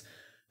works?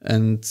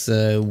 And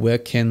where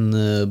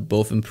can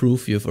both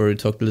improve? You've already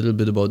talked a little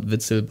bit about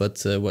Witsel,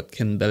 but what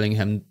can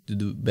Bellingham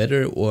do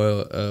better,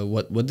 or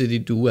what did he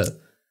do well?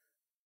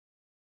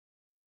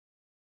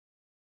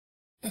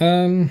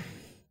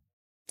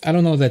 I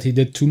don't know that he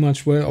did too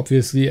much well.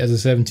 Obviously, as a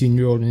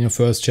 17-year-old in your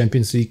first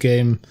Champions League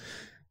game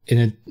in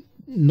a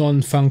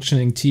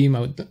non-functioning team,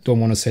 I don't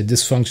want to say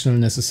dysfunctional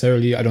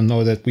necessarily. I don't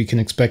know that we can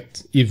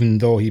expect, even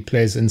though he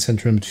plays in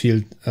central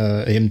midfield,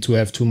 him to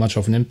have too much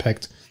of an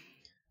impact.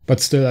 But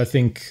still, I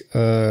think,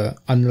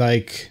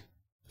 unlike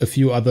a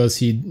few others,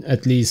 he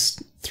at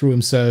least threw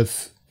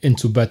himself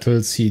into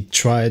battles. He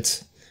tried,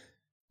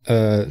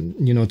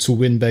 to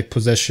win back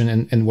possession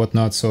and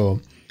whatnot.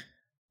 So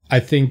I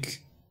think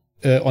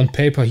on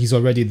paper, he's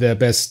already their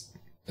best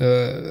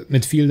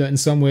midfielder in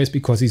some ways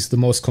because he's the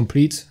most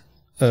complete.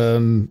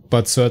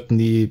 But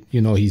certainly,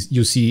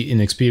 you see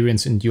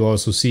inexperience, and you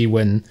also see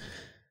when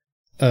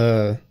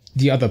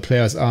the other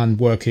players aren't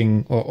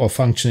working or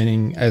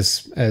functioning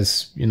as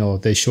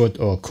they should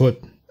or could.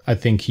 I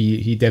think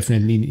he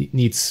definitely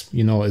needs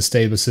a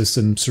stable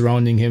system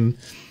surrounding him,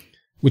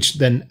 which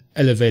then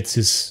elevates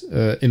his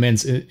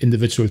immense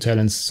individual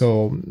talents.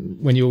 So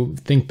when you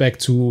think back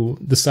to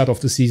the start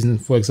of the season,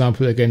 for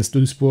example, against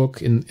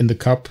Duisburg in the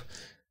Cup,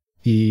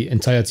 the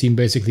entire team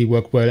basically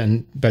worked well,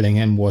 and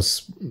Bellingham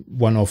was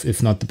one of,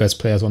 if not the best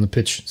players on the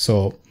pitch.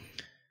 So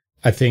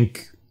I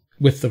think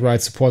with the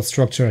right support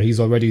structure, he's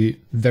already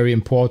very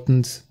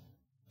important.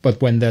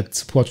 But when that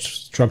support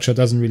structure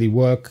doesn't really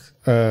work,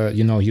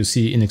 you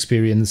see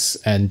inexperience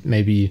and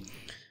maybe,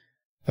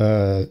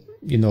 a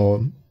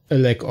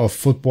lack of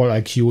football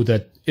IQ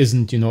that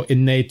isn't,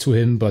 innate to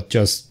him, but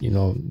just,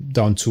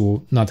 down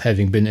to not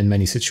having been in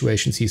many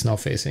situations he's now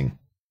facing.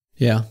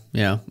 Yeah,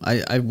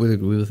 I would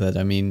agree with that.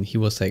 I mean, he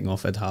was taken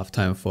off at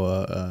halftime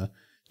for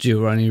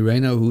Giovanni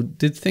Reina, who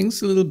did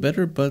things a little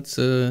better, but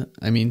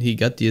I mean, he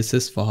got the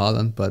assist for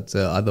Haaland, but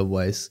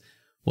otherwise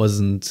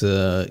wasn't,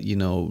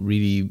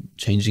 really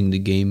changing the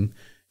game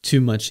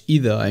too much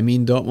either. I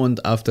mean, Dortmund,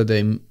 after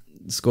they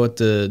scored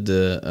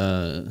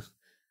the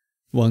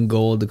one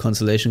goal, the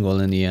consolation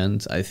goal in the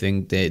end, I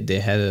think they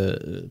had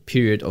a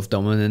period of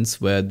dominance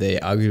where they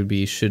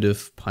arguably should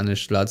have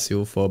punished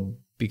Lazio for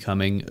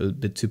becoming a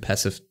bit too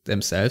passive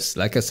themselves.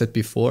 Like I said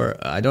before,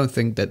 I don't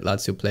think that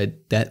Lazio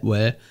played that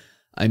well.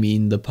 I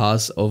mean, the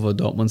pass over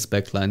Dortmund's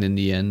backline in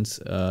the end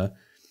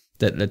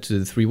that led to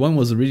the 3-1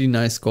 was a really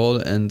nice goal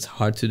and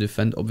hard to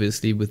defend,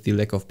 obviously, with the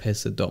lack of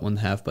pace that Dortmund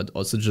have, but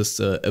also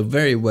just a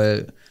very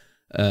well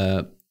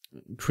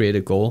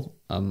created goal.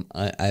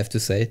 I have to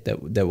say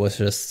that was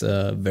just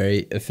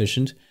very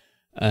efficient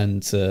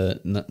and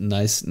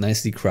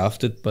nicely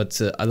crafted,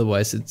 but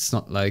otherwise it's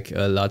not like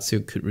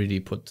Lazio could really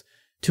put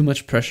too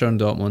much pressure on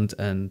Dortmund,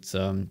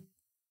 and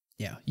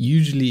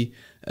usually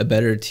a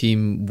better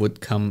team would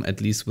come at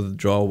least with a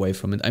draw away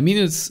from it. I mean,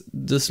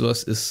 this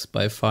loss is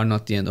by far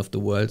not the end of the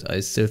world.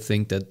 I still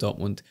think that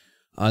Dortmund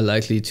are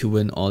likely to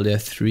win all their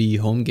 3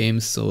 home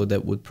games, so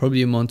that would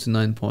probably amount to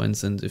 9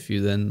 points. And if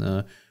you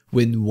then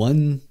win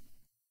 1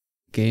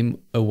 game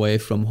away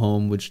from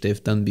home, which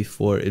they've done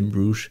before in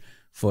Bruges,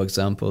 for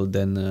example,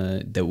 then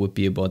that would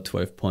be about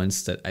 12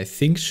 points that I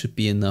think should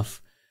be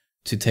enough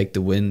to take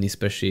the win,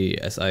 especially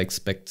as I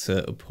expect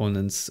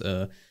opponents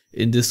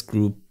in this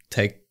group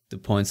take the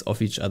points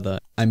off each other.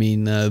 I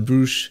mean,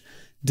 Bruges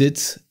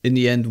did in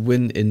the end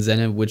win in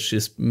Zenit, which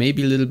is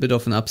maybe a little bit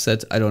of an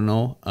upset. I don't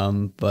know.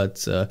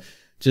 But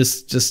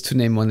just to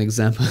name one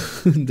example,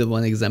 the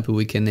one example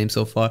we can name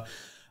so far.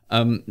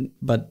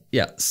 But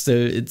yeah,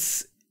 still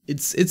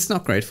it's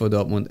not great for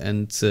Dortmund,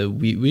 and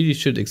we really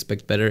should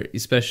expect better,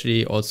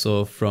 especially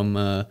also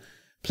from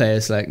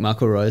players like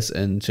Marco Reus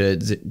and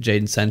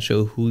Jadon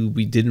Sancho, who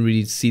we didn't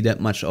really see that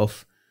much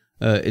of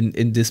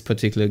in this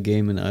particular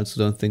game, and I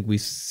also don't think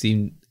we've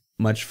seen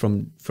much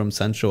from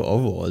Sancho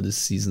overall this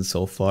season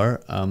so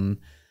far.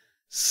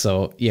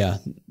 So yeah,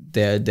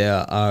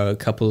 there are a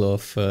couple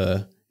of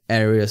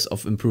areas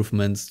of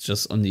improvements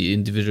just on the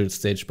individual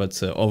stage,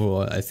 but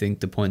overall I think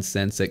the point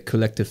stands that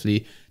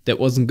collectively that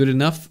wasn't good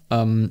enough.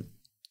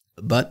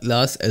 But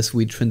Lars, as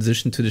we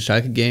transition to the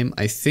Schalke game,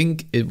 I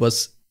think it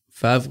was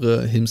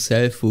Favre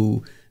himself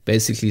who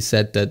basically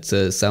said that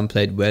some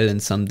played well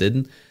and some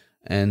didn't.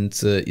 And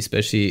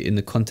especially in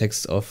the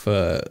context of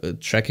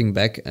tracking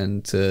back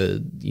and,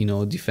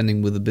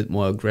 defending with a bit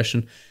more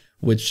aggression,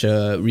 which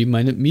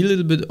reminded me a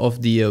little bit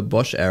of the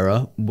Bosch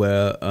era,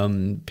 where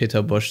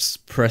Peter Bosch's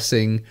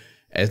pressing,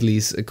 at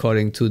least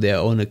according to their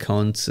own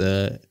account,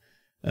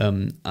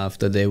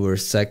 after they were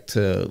sacked,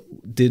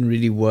 didn't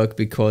really work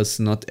because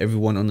not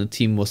everyone on the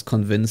team was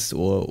convinced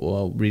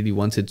or really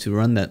wanted to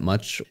run that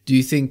much. Do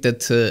you think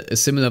that a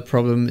similar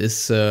problem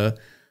is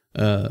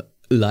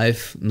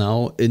live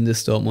now in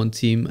this Dortmund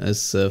team,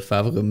 as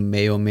Favre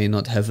may or may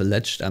not have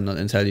alleged? I'm not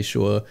entirely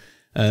sure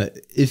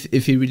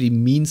if he really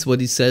means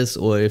what he says,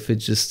 or if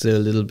it's just a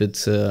little bit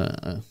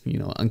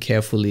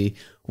uncarefully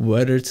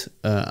worded.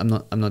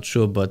 I'm not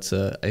sure, but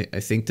I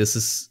think this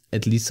is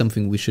at least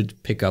something we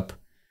should pick up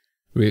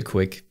real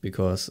quick,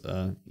 because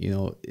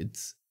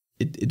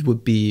it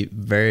would be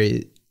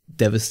very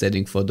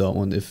devastating for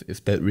Dortmund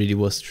if that really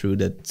was true,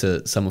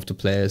 that some of the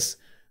players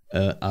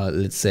are,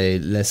 let's say,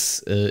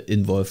 less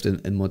involved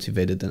and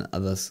motivated than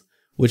others,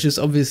 which is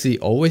obviously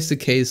always the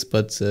case,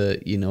 but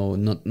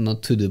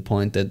not to the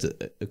point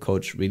that a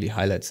coach really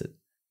highlights it.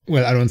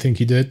 Well, I don't think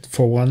he did,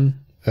 for one.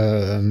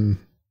 I'm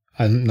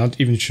not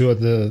even sure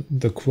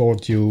the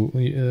quote you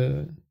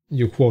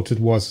quoted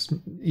was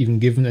even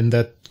given in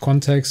that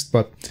context,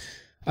 but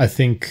I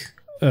think,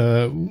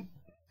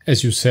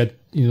 as you said,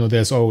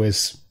 there's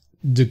always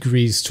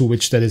degrees to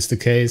which that is the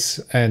case,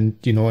 and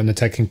an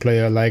attacking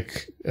player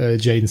like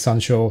Jadon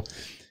Sancho,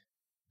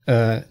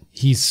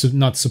 he's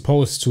not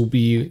supposed to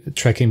be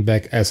tracking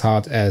back as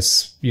hard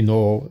as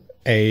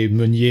a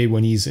Meunier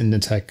when he's in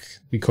attack,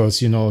 because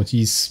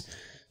he's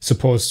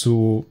supposed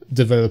to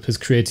develop his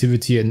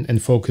creativity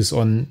and focus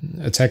on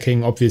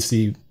attacking,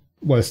 obviously,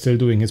 while still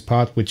doing his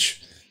part,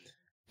 which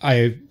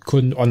I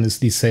couldn't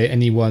honestly say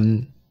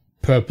anyone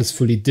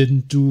purposefully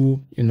didn't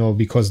do,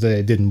 because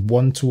they didn't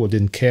want to or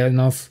didn't care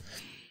enough.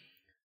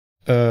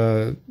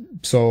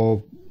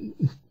 So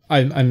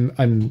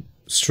I'm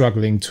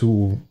struggling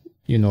to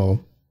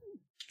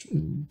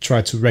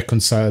try to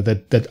reconcile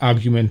that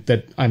argument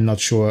that I'm not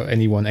sure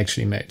anyone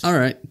actually made. All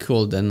right,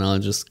 cool. Then I'll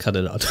just cut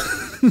it out.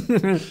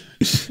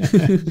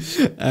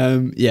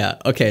 Yeah.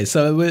 Okay.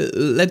 So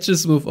let's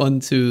just move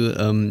on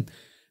to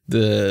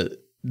the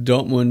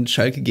Dortmund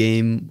Schalke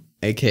game,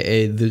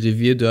 aka the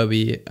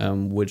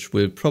Revierderby, which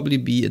will probably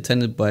be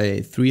attended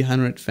by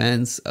 300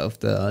 fans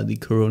after the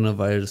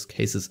coronavirus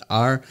cases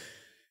are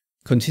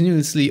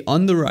continuously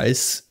on the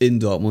rise in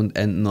Dortmund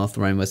and North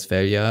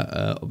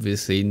Rhine-Westphalia.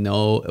 Obviously,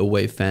 no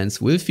away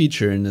fans will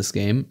feature in this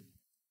game.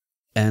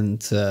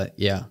 And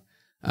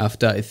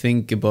after I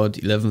think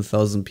about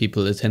 11,000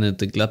 people attended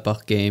the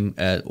Gladbach game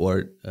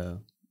the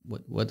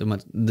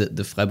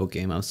Freiburg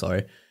game, I'm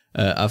sorry.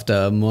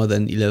 After more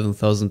than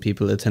 11,000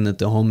 people attended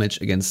the home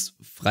match against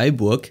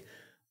Freiburg,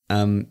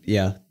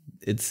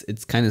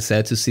 it's kind of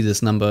sad to see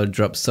this number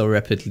drop so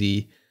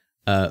rapidly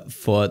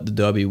for the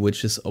derby,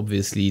 which is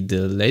obviously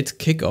the late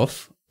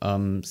kickoff.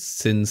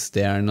 Since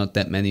there are not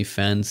that many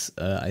fans,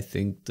 I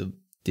think the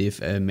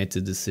DFL made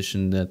the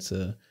decision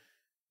that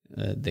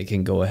they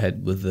can go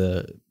ahead with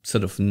a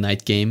sort of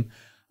night game.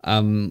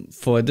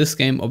 For this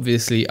game,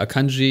 obviously,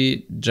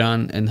 Akanji,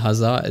 Can, and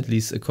Hazard, at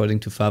least according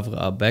to Favre,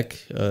 are back.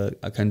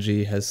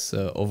 Akanji has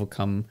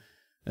overcome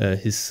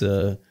his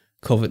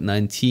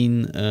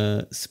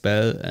COVID-19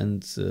 spell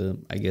and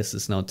I guess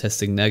is now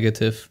testing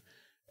negative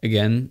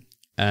again.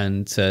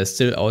 And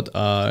still out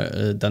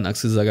are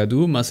Dan-Axel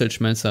Zagadou, Marcel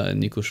Schmelzer, and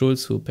Nico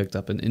Schulz, who picked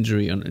up an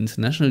injury on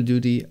international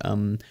duty.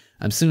 I'm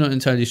still not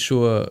entirely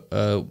sure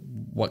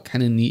what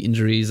kind of knee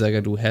injury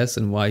Zagadou has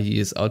and why he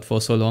is out for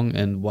so long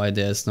and why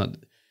there's not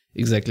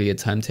exactly a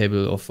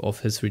timetable of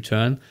his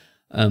return.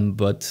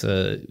 But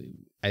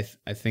I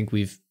think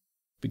we've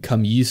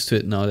become used to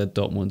it now that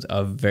Dortmund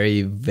are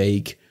very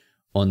vague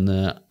on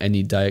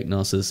any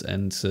diagnosis,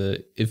 and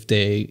if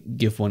they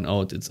give one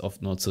out, it's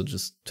often also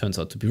just turns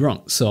out to be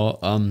wrong. So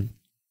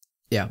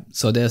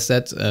so there's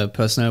that.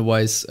 Personnel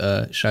wise,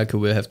 Schalke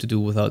will have to do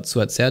without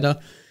Suat Serdar,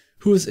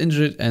 who is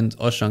injured, and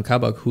Ozcan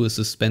Kabak, who is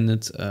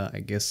suspended.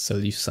 I guess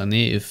Salif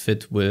Sané, if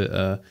fit,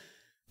 will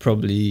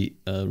probably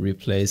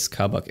replace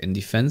Kabak in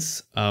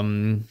defense.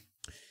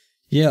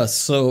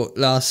 So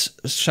Lars,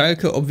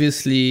 Schalke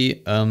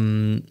obviously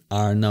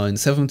are now in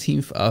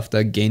 17th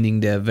after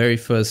gaining their very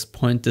first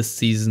point this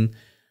season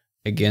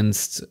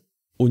against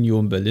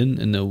Union Berlin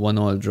in a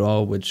 1-1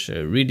 draw, which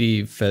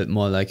really felt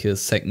more like a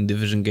second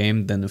division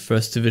game than a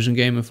first division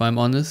game, if I'm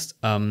honest.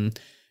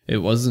 It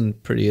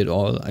wasn't pretty at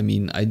all. I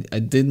mean, I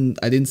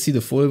didn't see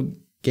the full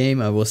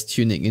game. I was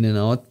tuning in and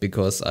out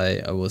because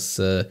I was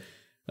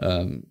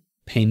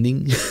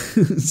painting.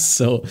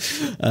 So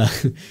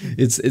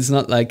it's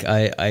not like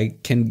I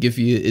can give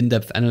you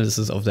in-depth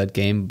analysis of that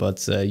game,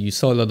 but you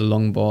saw a lot of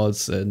long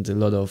balls and a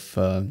lot of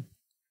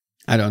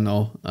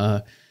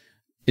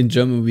in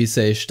German we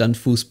say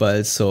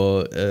Standfußball,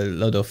 so a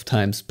lot of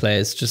times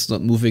players just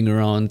not moving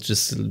around,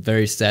 just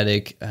very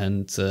static,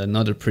 and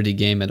not a pretty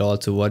game at all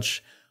to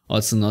watch.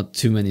 Also not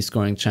too many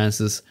scoring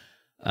chances.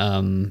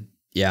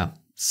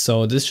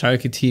 So this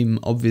Schalke team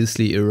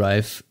obviously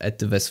arrived at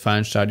the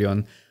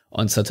Westfalenstadion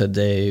on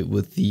Saturday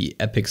with the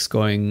epic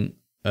streak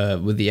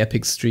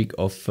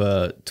of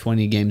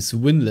 20 games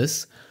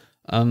winless.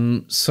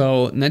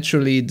 So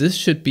naturally, this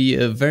should be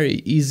a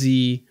very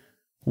easy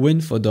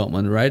win for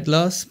Dortmund, right,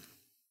 Lars?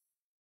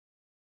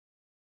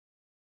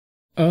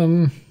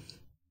 It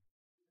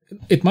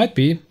might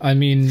be. I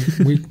mean,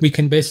 we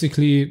can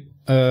basically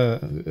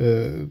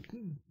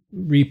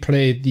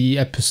replay the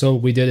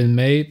episode we did in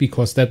May,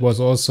 because that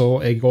was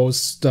also a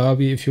ghost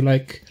derby, if you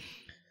like.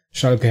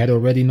 Schalke had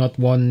already not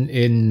won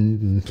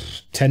in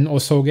 10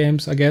 or so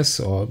games, I guess,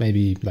 or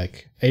maybe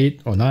like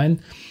 8 or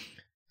 9.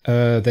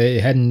 They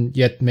hadn't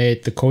yet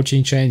made the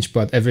coaching change,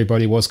 but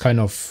everybody was kind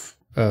of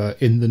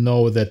in the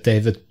know that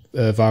David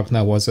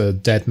Wagner was a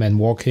dead man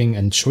walking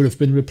and should have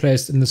been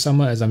replaced in the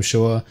summer, as I'm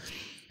sure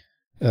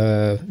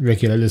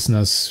regular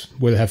listeners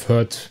will have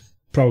heard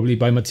probably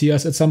by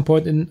Matthias at some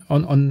point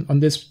on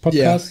this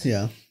podcast.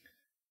 Yeah.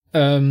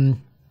 I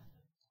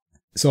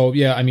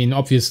mean,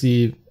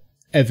 obviously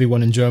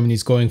everyone in Germany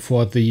is going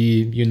for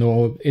the,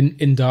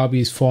 in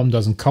derbies, form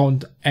doesn't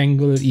count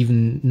angle.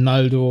 Even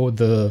Naldo,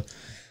 the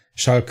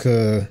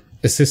Schalke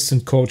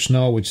assistant coach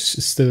now, which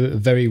is still a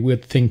very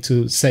weird thing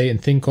to say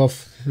and think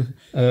of,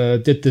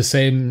 did the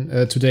same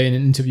today in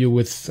an interview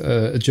with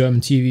a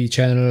German TV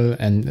channel.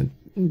 And,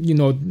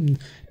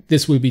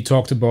 this will be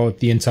talked about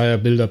the entire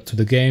build-up to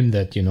the game,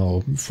 that,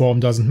 form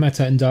doesn't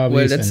matter in derbies.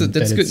 Well,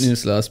 that's good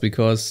news, Lars,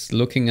 because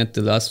looking at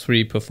the last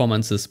 3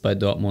 performances by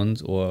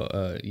Dortmund, or,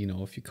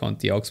 if you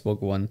count the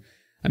Augsburg one,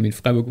 I mean,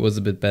 Freiburg was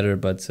a bit better,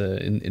 but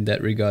in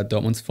that regard,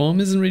 Dortmund's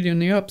form isn't really on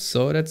the up,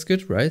 so that's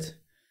good, right?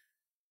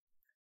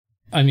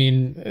 I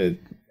mean,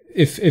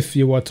 if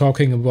you were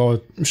talking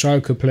about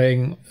Schalke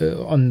playing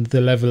on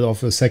the level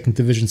of a second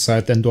division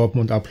side, then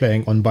Dortmund are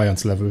playing on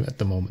Bayern's level at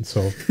the moment,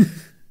 so...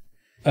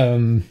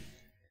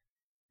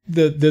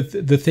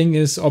 The thing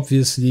is,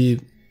 obviously,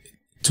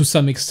 to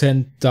some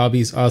extent,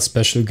 derbies are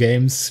special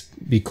games,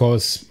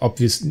 because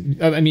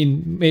obviously, I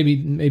mean,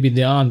 maybe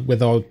they aren't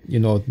without,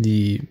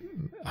 the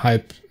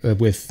hype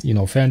with,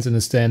 fans in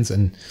the stands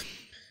and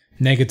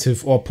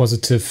negative or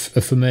positive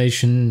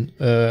affirmation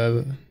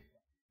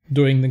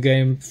during the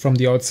game from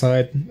the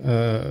outside.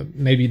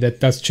 Maybe that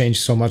does change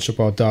so much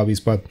about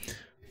derbies, but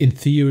in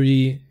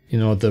theory,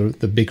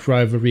 the big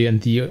rivalry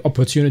and the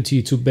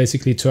opportunity to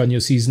basically turn your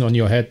season on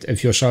your head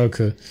if you're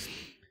Schalke,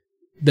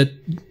 that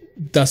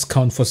does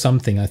count for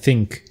something, I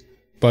think.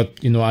 but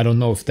I don't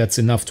know if that's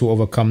enough to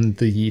overcome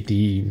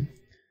the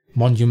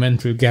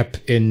monumental gap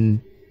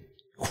in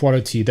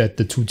quality that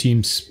the two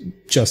teams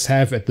just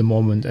have at the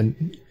moment.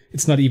 And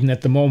it's not even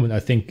at the moment.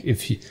 I think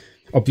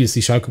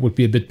obviously Schalke would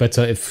be a bit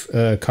better if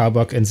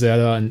Kabak and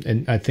Zerda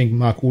and I think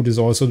Mark Uth is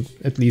also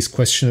at least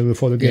questionable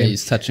for the game. Yeah,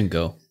 he's touch and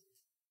go.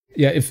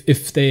 Yeah,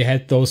 if they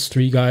had those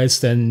three guys,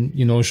 then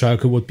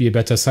Schalke would be a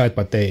better side,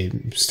 but they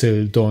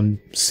still don't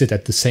sit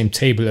at the same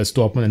table as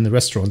Dortmund in the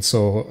restaurant.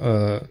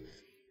 So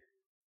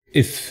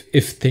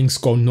if things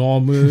go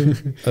normal,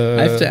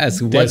 I have to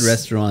ask, what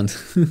restaurant?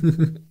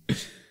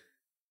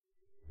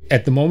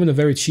 At the moment, a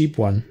very cheap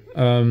one.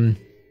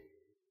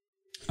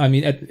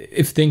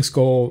 If things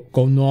go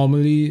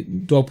normally,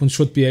 Dortmund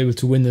should be able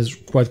to win this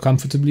quite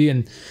comfortably.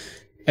 And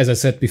as I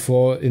said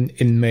before,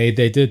 in May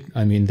they did.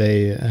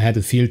 They had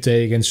a field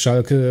day against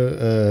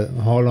Schalke.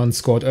 Haaland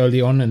scored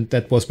early on, and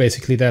that was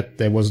basically that.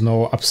 There was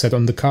no upset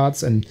on the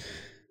cards, and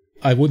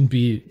I wouldn't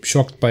be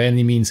shocked by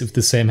any means if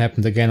the same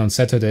happened again on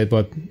Saturday.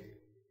 But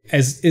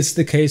as is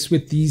the case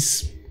with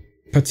these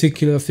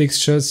particular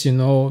fixtures,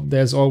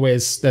 there's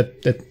always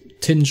that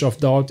tinge of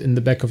doubt in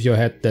the back of your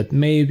head that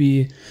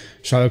maybe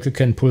Schalke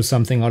can pull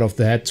something out of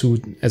the hat to,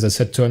 as I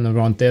said, turn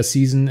around their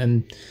season,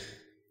 and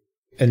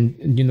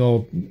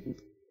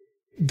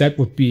that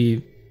would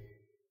be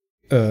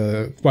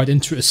quite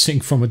interesting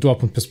from a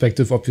Dortmund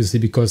perspective, obviously,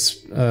 because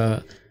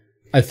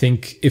I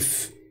think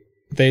if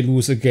they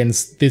lose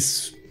against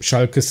this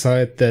Schalke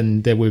side,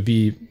 then there will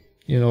be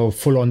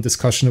full-on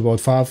discussion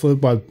about Favre,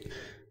 but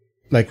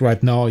like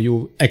right now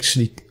you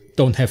actually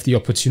don't have the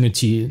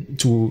opportunity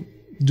to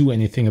do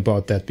anything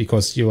about that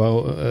because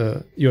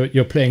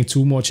you're playing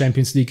 2 more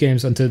Champions League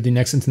games until the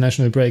next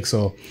international break,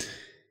 so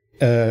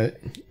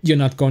you're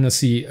not going to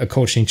see a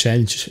coaching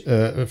change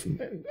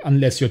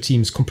unless your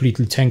team's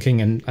completely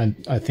tanking, and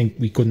I think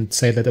we couldn't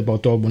say that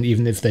about Dortmund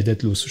even if they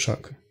did lose to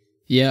Schalke.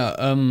 Yeah,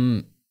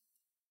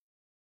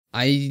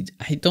 I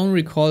don't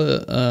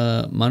recall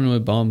Manuel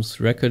Baum's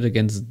record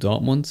against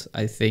Dortmund.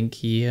 I think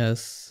he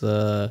has...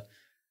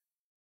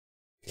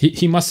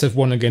 He must have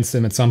won against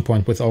them at some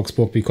point with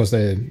Augsburg because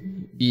they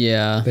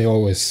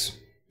always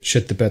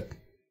shit the bed.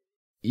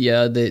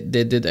 Yeah, they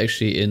did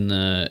actually in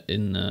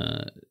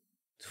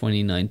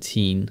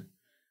 2019.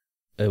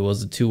 It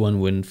was a 2-1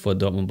 win for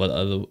Dortmund, but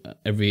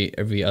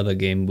every other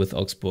game with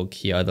Augsburg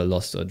he either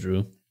lost or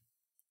drew.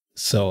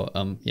 So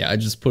I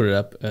just put it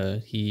up.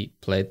 He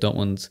played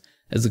Dortmund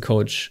as a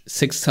coach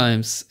 6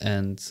 times,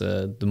 and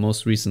the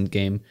most recent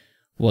game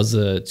was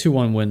a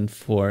 2-1 win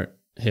for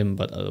him,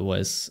 but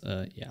otherwise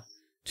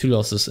 2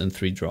 losses and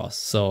 3 draws.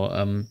 So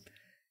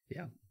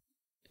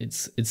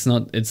it's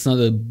not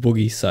a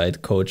boogie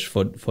side coach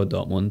for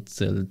Dortmund.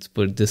 So let's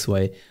put it this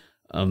way.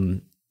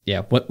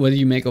 What do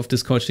you make of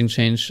this coaching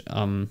change?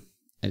 I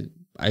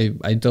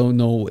don't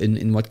know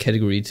in what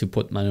category to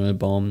put Manuel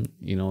Baum.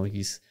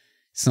 He's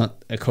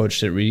not a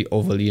coach that really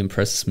overly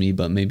impresses me,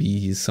 but maybe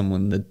he's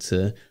someone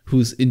that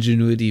whose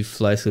ingenuity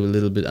flies a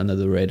little bit under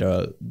the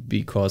radar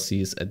because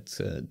he's at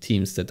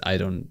teams that I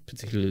don't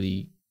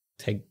particularly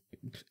take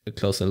a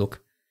closer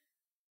look.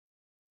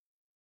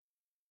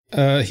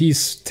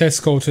 He's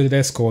Tesco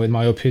Tedesco, in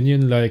my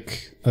opinion.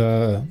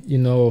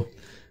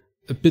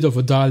 A bit of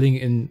a darling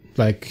in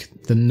the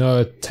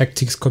nerd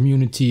tactics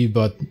community,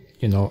 but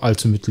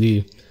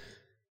ultimately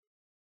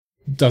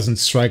doesn't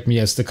strike me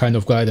as the kind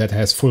of guy that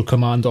has full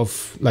command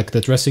of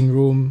the dressing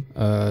room.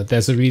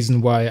 There's a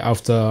reason why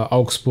after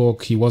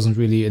Augsburg he wasn't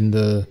really in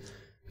the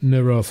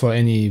mirror for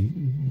any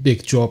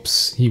big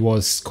jobs. He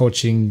was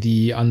coaching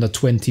the under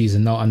 20s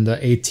and now under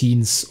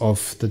 18s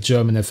of the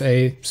German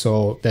FA,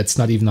 so that's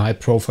not even a high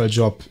profile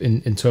job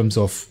in terms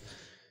of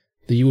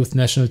the youth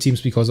national teams,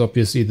 because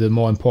obviously the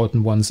more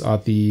important ones are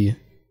the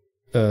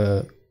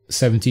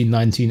 17,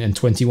 19 and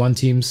 21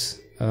 teams.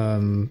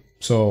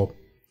 So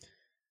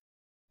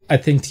I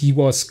think he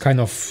was kind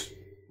of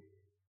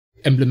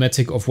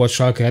emblematic of what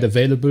Schalke had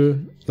available.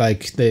 They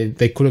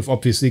could have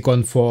obviously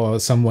gone for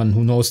someone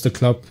who knows the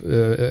club,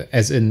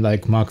 as in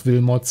Mark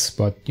Wilmots,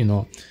 but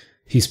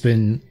he's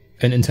been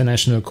an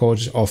international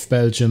coach of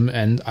Belgium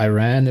and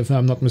Iran, if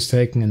I'm not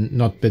mistaken, and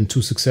not been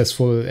too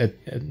successful at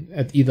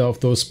either of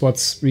those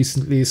spots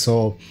recently.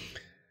 So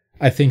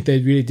I think they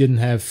really didn't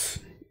have,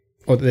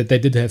 or they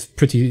did have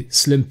pretty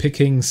slim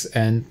pickings,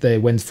 and they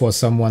went for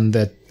someone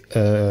that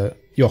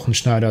Jochen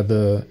Schneider,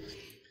 the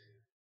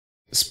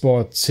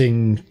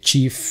sporting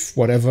chief,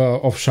 whatever,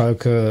 of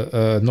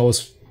Schalke,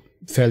 knows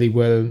fairly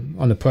well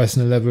on a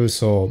personal level.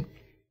 So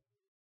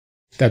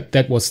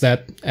that was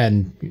that.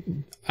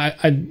 And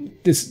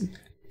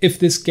if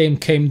this game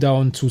came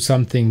down to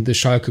something the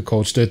Schalke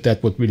coach did,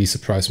 that would really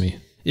surprise me.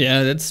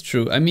 Yeah, that's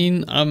true. I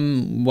mean,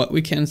 what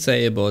we can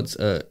say about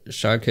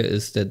Schalke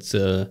is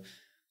that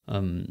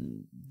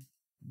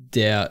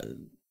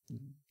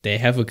they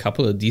have a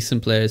couple of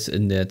decent players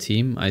in their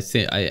team. I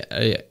think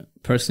I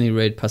personally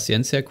rate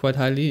Paciencia quite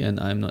highly, and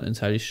I'm not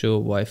entirely sure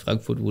why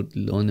Frankfurt would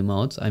loan him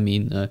out. I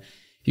mean,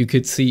 you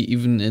could see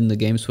even in the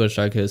games where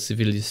Schalke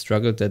severely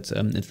struggled that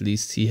at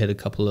least he had a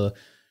couple of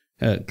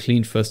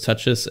clean first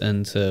touches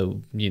and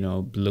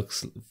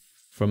looks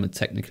from a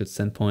technical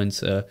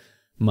standpoint,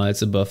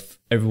 miles above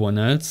everyone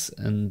else.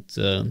 And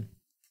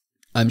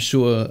I'm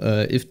sure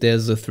if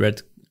there's a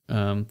threat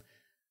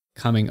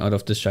coming out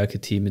of the Schalke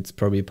team, it's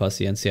probably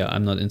Paciencia.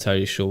 I'm not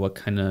entirely sure what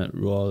kind of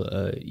role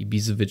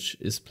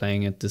Ibisevic is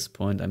playing at this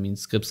point. I mean,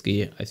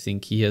 Skripski, I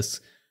think he has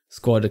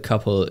scored a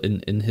couple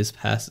in his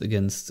past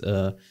against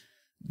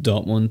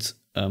Dortmund.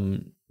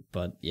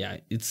 But yeah,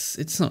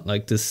 it's not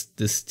like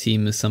this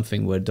team is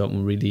something where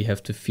Dortmund really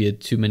have to fear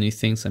too many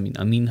things. I mean,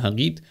 Amin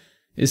Harit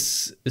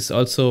is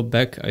also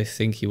back. I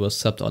think he was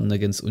subbed on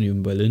against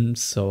Union Berlin,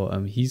 so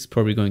he's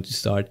probably going to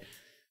start.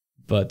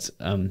 But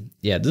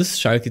yeah, this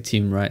Schalke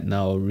team right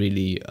now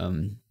really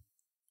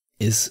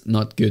is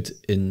not good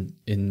in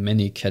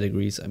many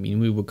categories. I mean,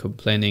 we were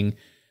complaining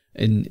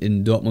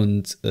in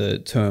Dortmund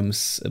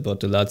terms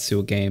about the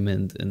Lazio game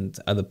and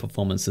other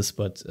performances,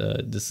 but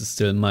this is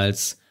still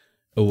miles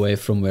away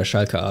from where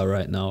Schalke are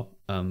right now,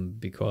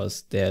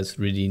 because there's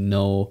really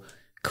no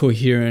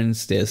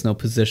coherence, there's no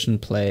position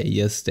play.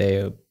 Yes,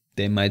 they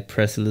might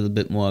press a little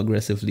bit more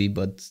aggressively,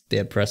 but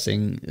their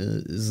pressing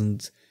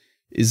isn't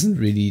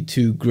really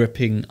too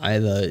gripping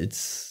either.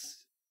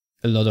 It's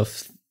a lot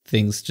of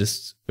things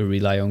just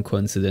rely on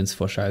coincidence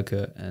for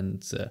Schalke,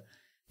 and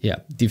yeah,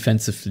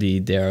 defensively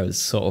they're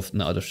so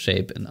often out of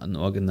shape and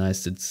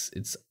unorganized.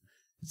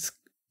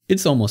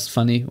 It's almost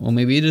funny, or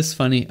maybe it is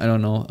funny. I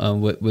don't know.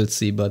 We'll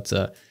see. But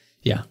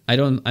yeah, I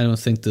don't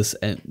think this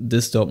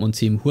Dortmund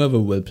team, whoever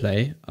will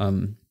play,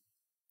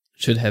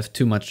 should have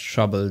too much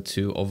trouble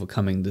to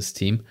overcoming this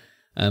team.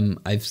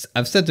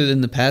 I've said it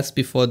in the past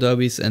before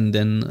derbies, and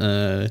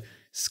then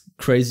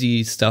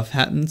crazy stuff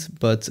happened.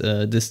 But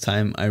this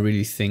time, I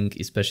really think,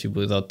 especially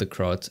without the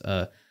crowd,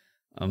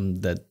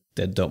 that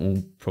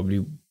Dortmund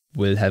probably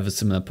will have a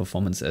similar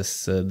performance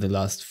as the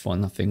last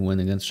 4-0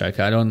 win against Schalke.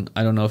 I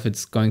don't know if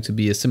it's going to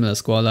be a similar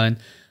scoreline.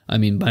 I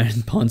mean,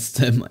 Bayern pounced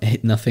them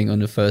 8-0 on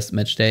the first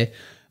match day.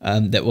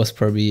 That was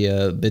probably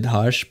a bit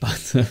harsh,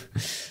 but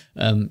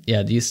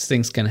yeah, these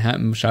things can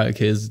happen.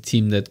 Schalke is a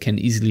team that can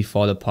easily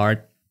fall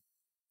apart.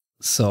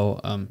 So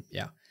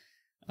yeah.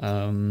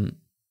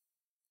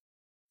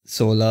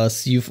 So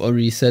Lars, you've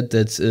already said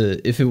that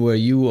if it were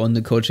you on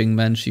the coaching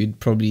bench, you'd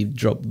probably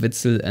drop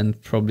Witzel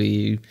and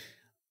probably.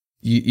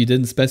 You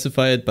didn't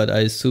specify it, but I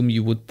assume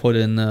you would put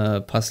in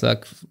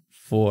Paslak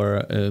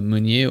for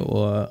Meunier,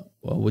 or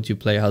would you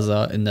play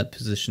Hazard in that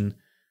position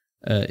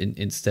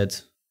instead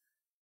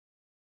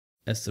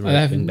as the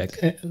right wing back?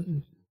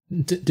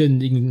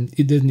 Didn't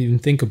even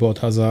think about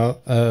Hazard.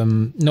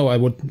 No, I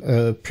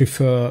would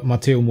prefer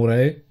Matteo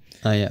Morey.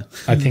 Yeah.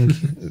 I think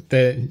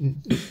that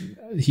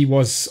he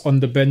was on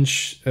the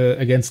bench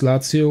against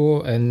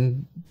Lazio,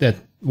 and that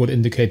would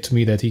indicate to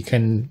me that he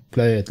can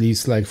play at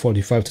least like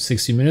 45 to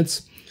 60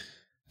 minutes.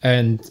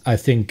 And I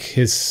think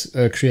his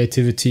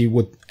creativity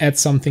would add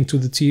something to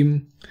the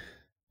team.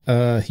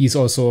 He's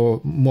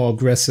also more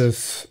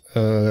aggressive,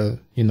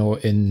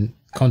 in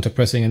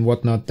counter-pressing and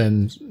whatnot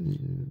than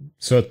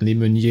certainly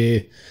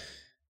Meunier.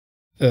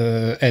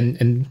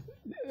 And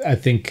I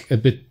think a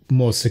bit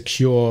more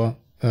secure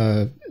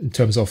in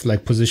terms of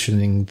like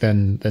positioning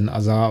than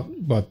Hazard.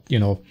 But,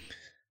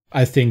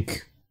 I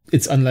think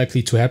it's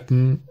unlikely to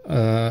happen.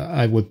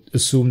 I would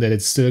assume that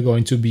it's still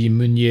going to be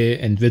Meunier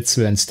and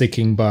Witzel and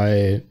sticking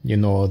by,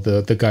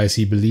 the guys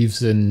he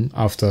believes in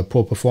after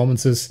poor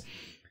performances,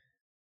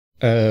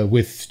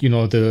 with,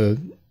 the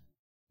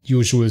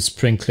usual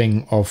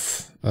sprinkling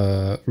of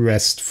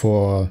rest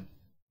for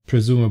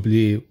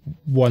presumably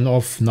one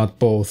of, not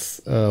both,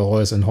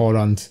 Reus and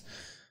Haaland,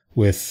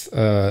 with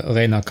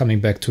Reina coming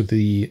back to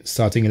the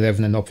starting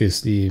 11, and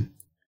obviously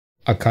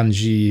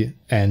Akanji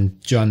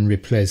and John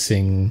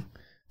replacing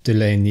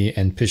Delaney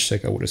and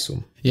Piszczek, I would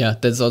assume. Yeah,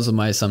 that's also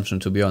my assumption,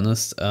 to be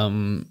honest.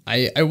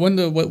 I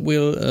wonder what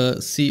we'll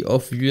see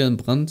of Julian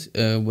Brandt,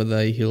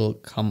 whether he'll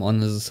come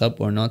on as a sub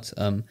or not.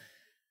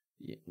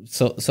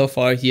 So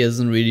far, he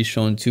hasn't really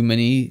shown too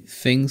many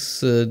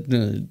things,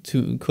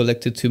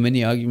 collected too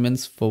many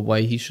arguments for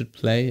why he should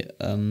play.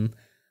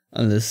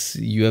 Unless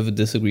you have a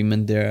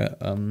disagreement there,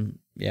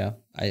 yeah,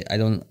 I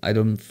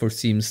don't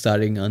foresee him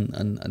starting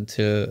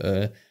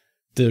until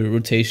the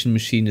rotation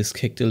machine is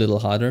kicked a little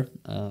harder.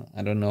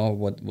 I don't know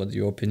what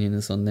your opinion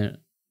is on there,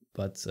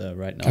 but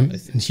right now I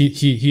think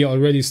he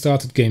already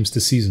started games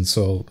this season,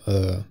 so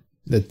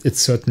that it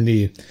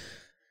certainly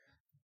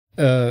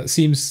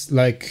seems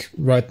like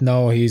right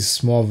now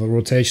he's more of a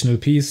rotational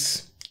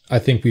piece. I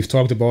think we've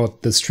talked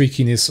about the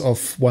streakiness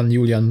of one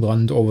Julian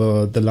Brandt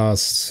over the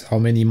last, how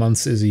many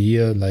months is he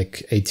here?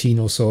 Like 18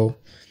 or so.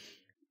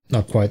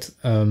 Not quite.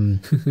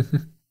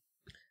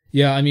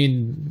 Yeah, I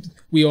mean,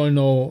 we all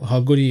know how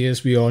good he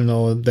is. We all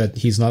know that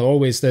he's not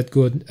always that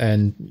good,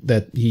 and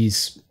that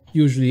he's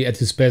usually at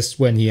his best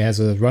when he has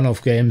a run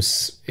of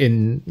games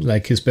in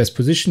like his best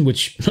position,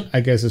 which I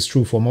guess is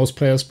true for most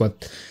players.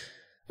 But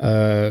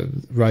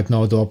right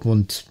now,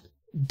 Dortmund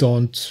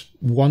don't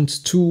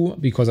want to,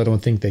 because I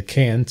don't think they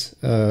can't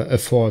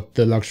afford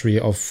the luxury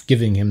of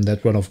giving him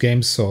that run of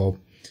games. So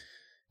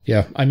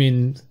yeah, I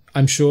mean,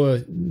 I'm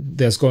sure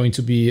there's going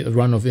to be a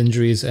run of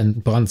injuries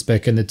and Brandt's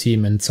back in the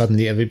team, and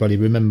suddenly everybody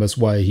remembers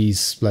why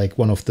he's like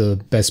one of the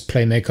best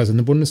playmakers in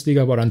the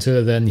Bundesliga. But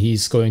until then,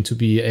 he's going to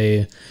be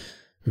a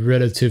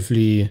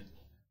relatively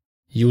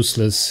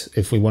useless,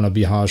 if we want to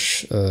be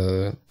harsh,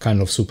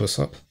 kind of super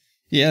sub.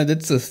 Yeah,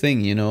 that's the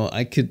thing,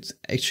 I could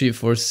actually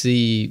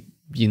foresee,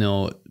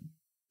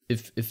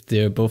 if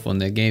they're both on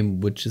their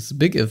game, which is a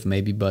big if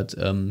maybe, but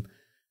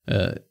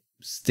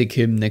stick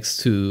him next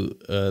to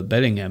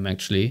Bellingham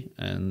actually,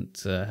 and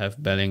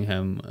have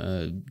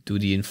Bellingham do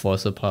the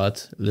enforcer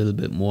part a little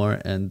bit more,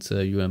 and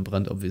Julian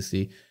Brandt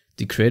obviously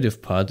the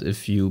creative part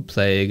if you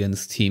play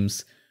against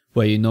teams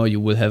where you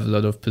will have a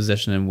lot of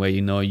possession and where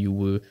you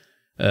will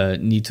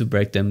need to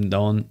break them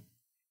down.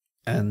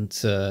 And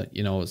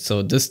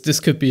so this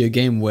could be a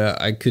game where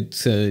I could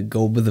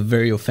go with a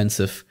very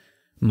offensive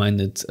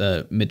minded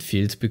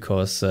midfield,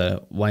 because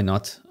why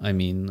not? I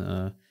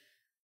mean,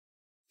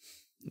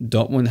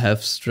 Dortmund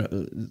have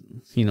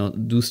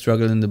do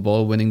struggle in the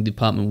ball winning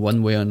department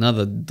one way or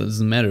another.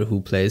 Doesn't matter who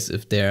plays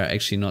if they're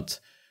actually not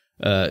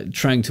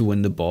trying to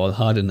win the ball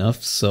hard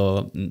enough.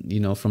 So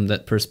from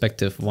that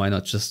perspective, why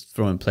not just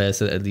throw in players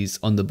that at least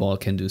on the ball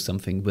can do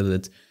something with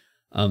it?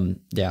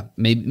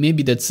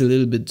 Maybe that's a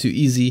little bit too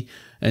easy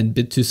and a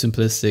bit too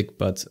simplistic,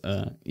 but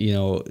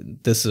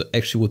this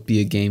actually would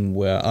be a game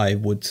where I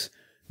would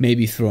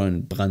maybe throw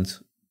in Brandt,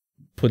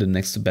 put it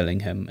next to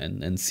Bellingham,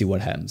 and see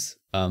what happens.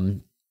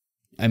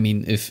 I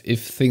mean, if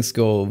things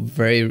go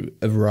very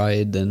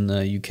awry, then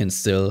you can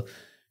still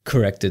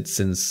correct it,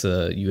 since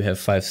you have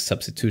 5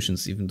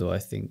 substitutions, even though I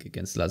think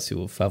against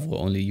Lazio Favre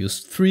only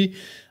used 3.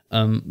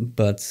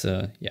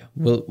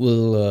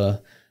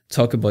 We'll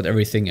talk about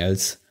everything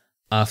else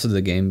after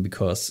the game,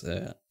 because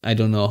I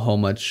don't know how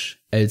much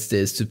else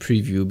there is to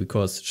preview,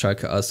 because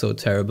Schalke are so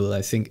terrible.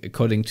 I think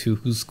according to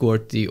Who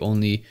Scored, the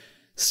only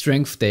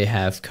strength they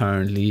have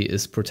currently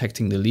is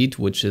protecting the lead,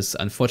 which is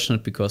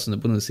unfortunate because in the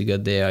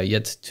Bundesliga they are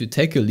yet to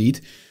take a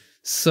lead.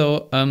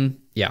 So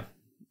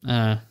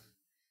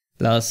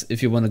Lars,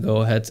 if you want to go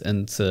ahead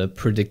and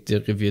predict the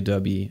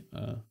Revierderby,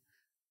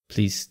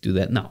 please do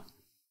that now.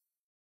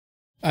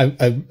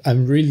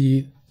 I'm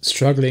really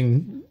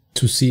struggling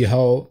to see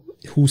how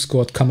Who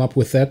Scored come up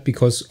with that,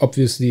 because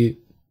obviously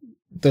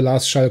the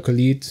last Schalke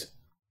lead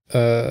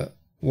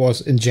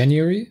was in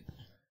January,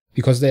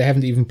 because they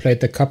haven't even played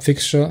the cup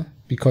fixture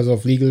because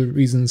of legal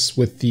reasons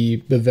with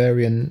the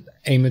Bavarian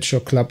amateur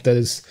club that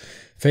is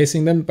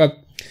facing them. But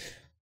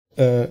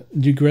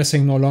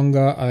digressing no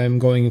longer, I'm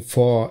going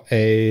for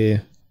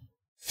a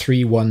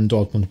 3-1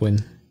 Dortmund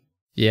win.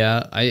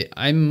 Yeah,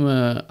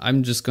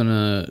 I'm just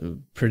gonna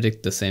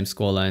predict the same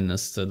scoreline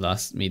as the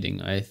last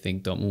meeting. I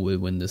think Dortmund will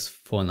win this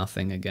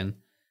 4-0 again.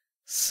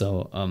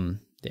 So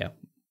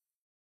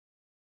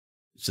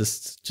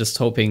just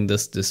hoping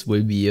this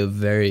will be a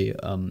very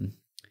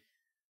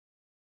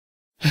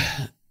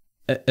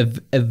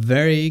a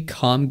very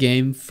calm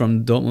game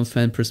from Dortmund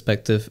fan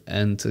perspective,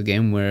 and a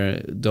game where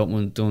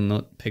Dortmund do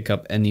not pick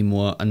up any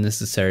more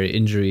unnecessary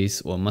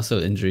injuries or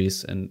muscle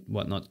injuries and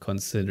whatnot,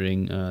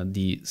 considering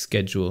the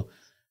schedule.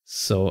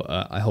 So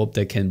I hope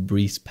they can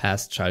breeze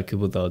past Schalke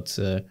without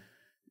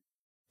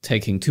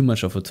taking too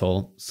much of a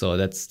toll. So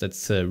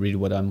that's really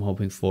what I'm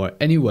hoping for.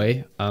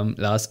 Anyway,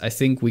 Lars, I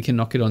think we can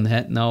knock it on the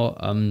head now.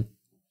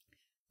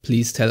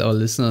 Please tell our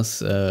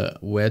listeners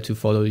where to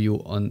follow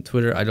you on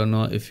Twitter. I don't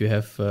know if you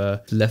have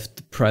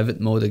left private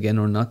mode again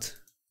or not.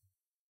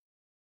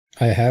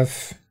 I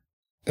have.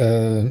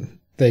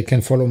 They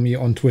can follow me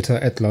on Twitter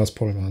at Lars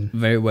Pollmann.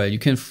 Very well. You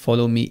can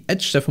follow me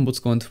at Stefan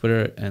Butzko on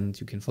Twitter, and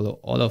you can follow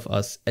all of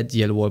us at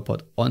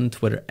Yellowwallpod on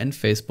Twitter and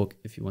Facebook.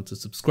 If you want to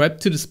subscribe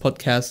to this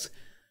podcast,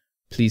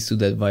 please do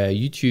that via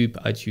YouTube,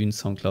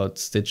 iTunes, SoundCloud,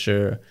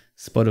 Stitcher,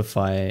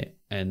 Spotify,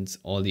 and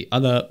all the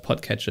other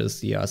podcatchers,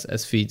 the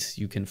RSS feeds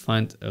you can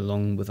find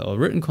along with our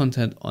written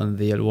content on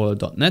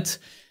theyellowwall.net.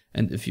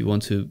 And if you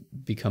want to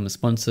become a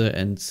sponsor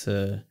and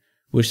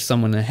wish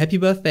someone a happy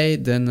birthday,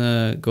 then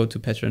go to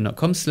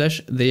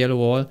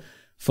patreon.com/theyellowwall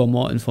for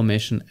more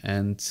information.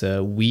 And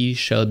we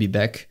shall be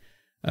back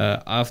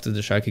after the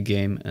Schalke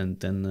game, and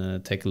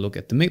then take a look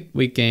at the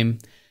midweek game.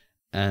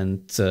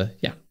 And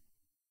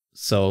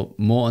so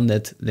more on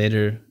that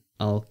later.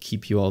 I'll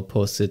keep you all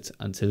posted.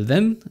 Until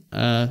then,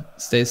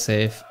 stay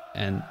safe.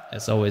 And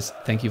as always,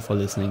 thank you for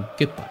listening.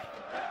 Goodbye.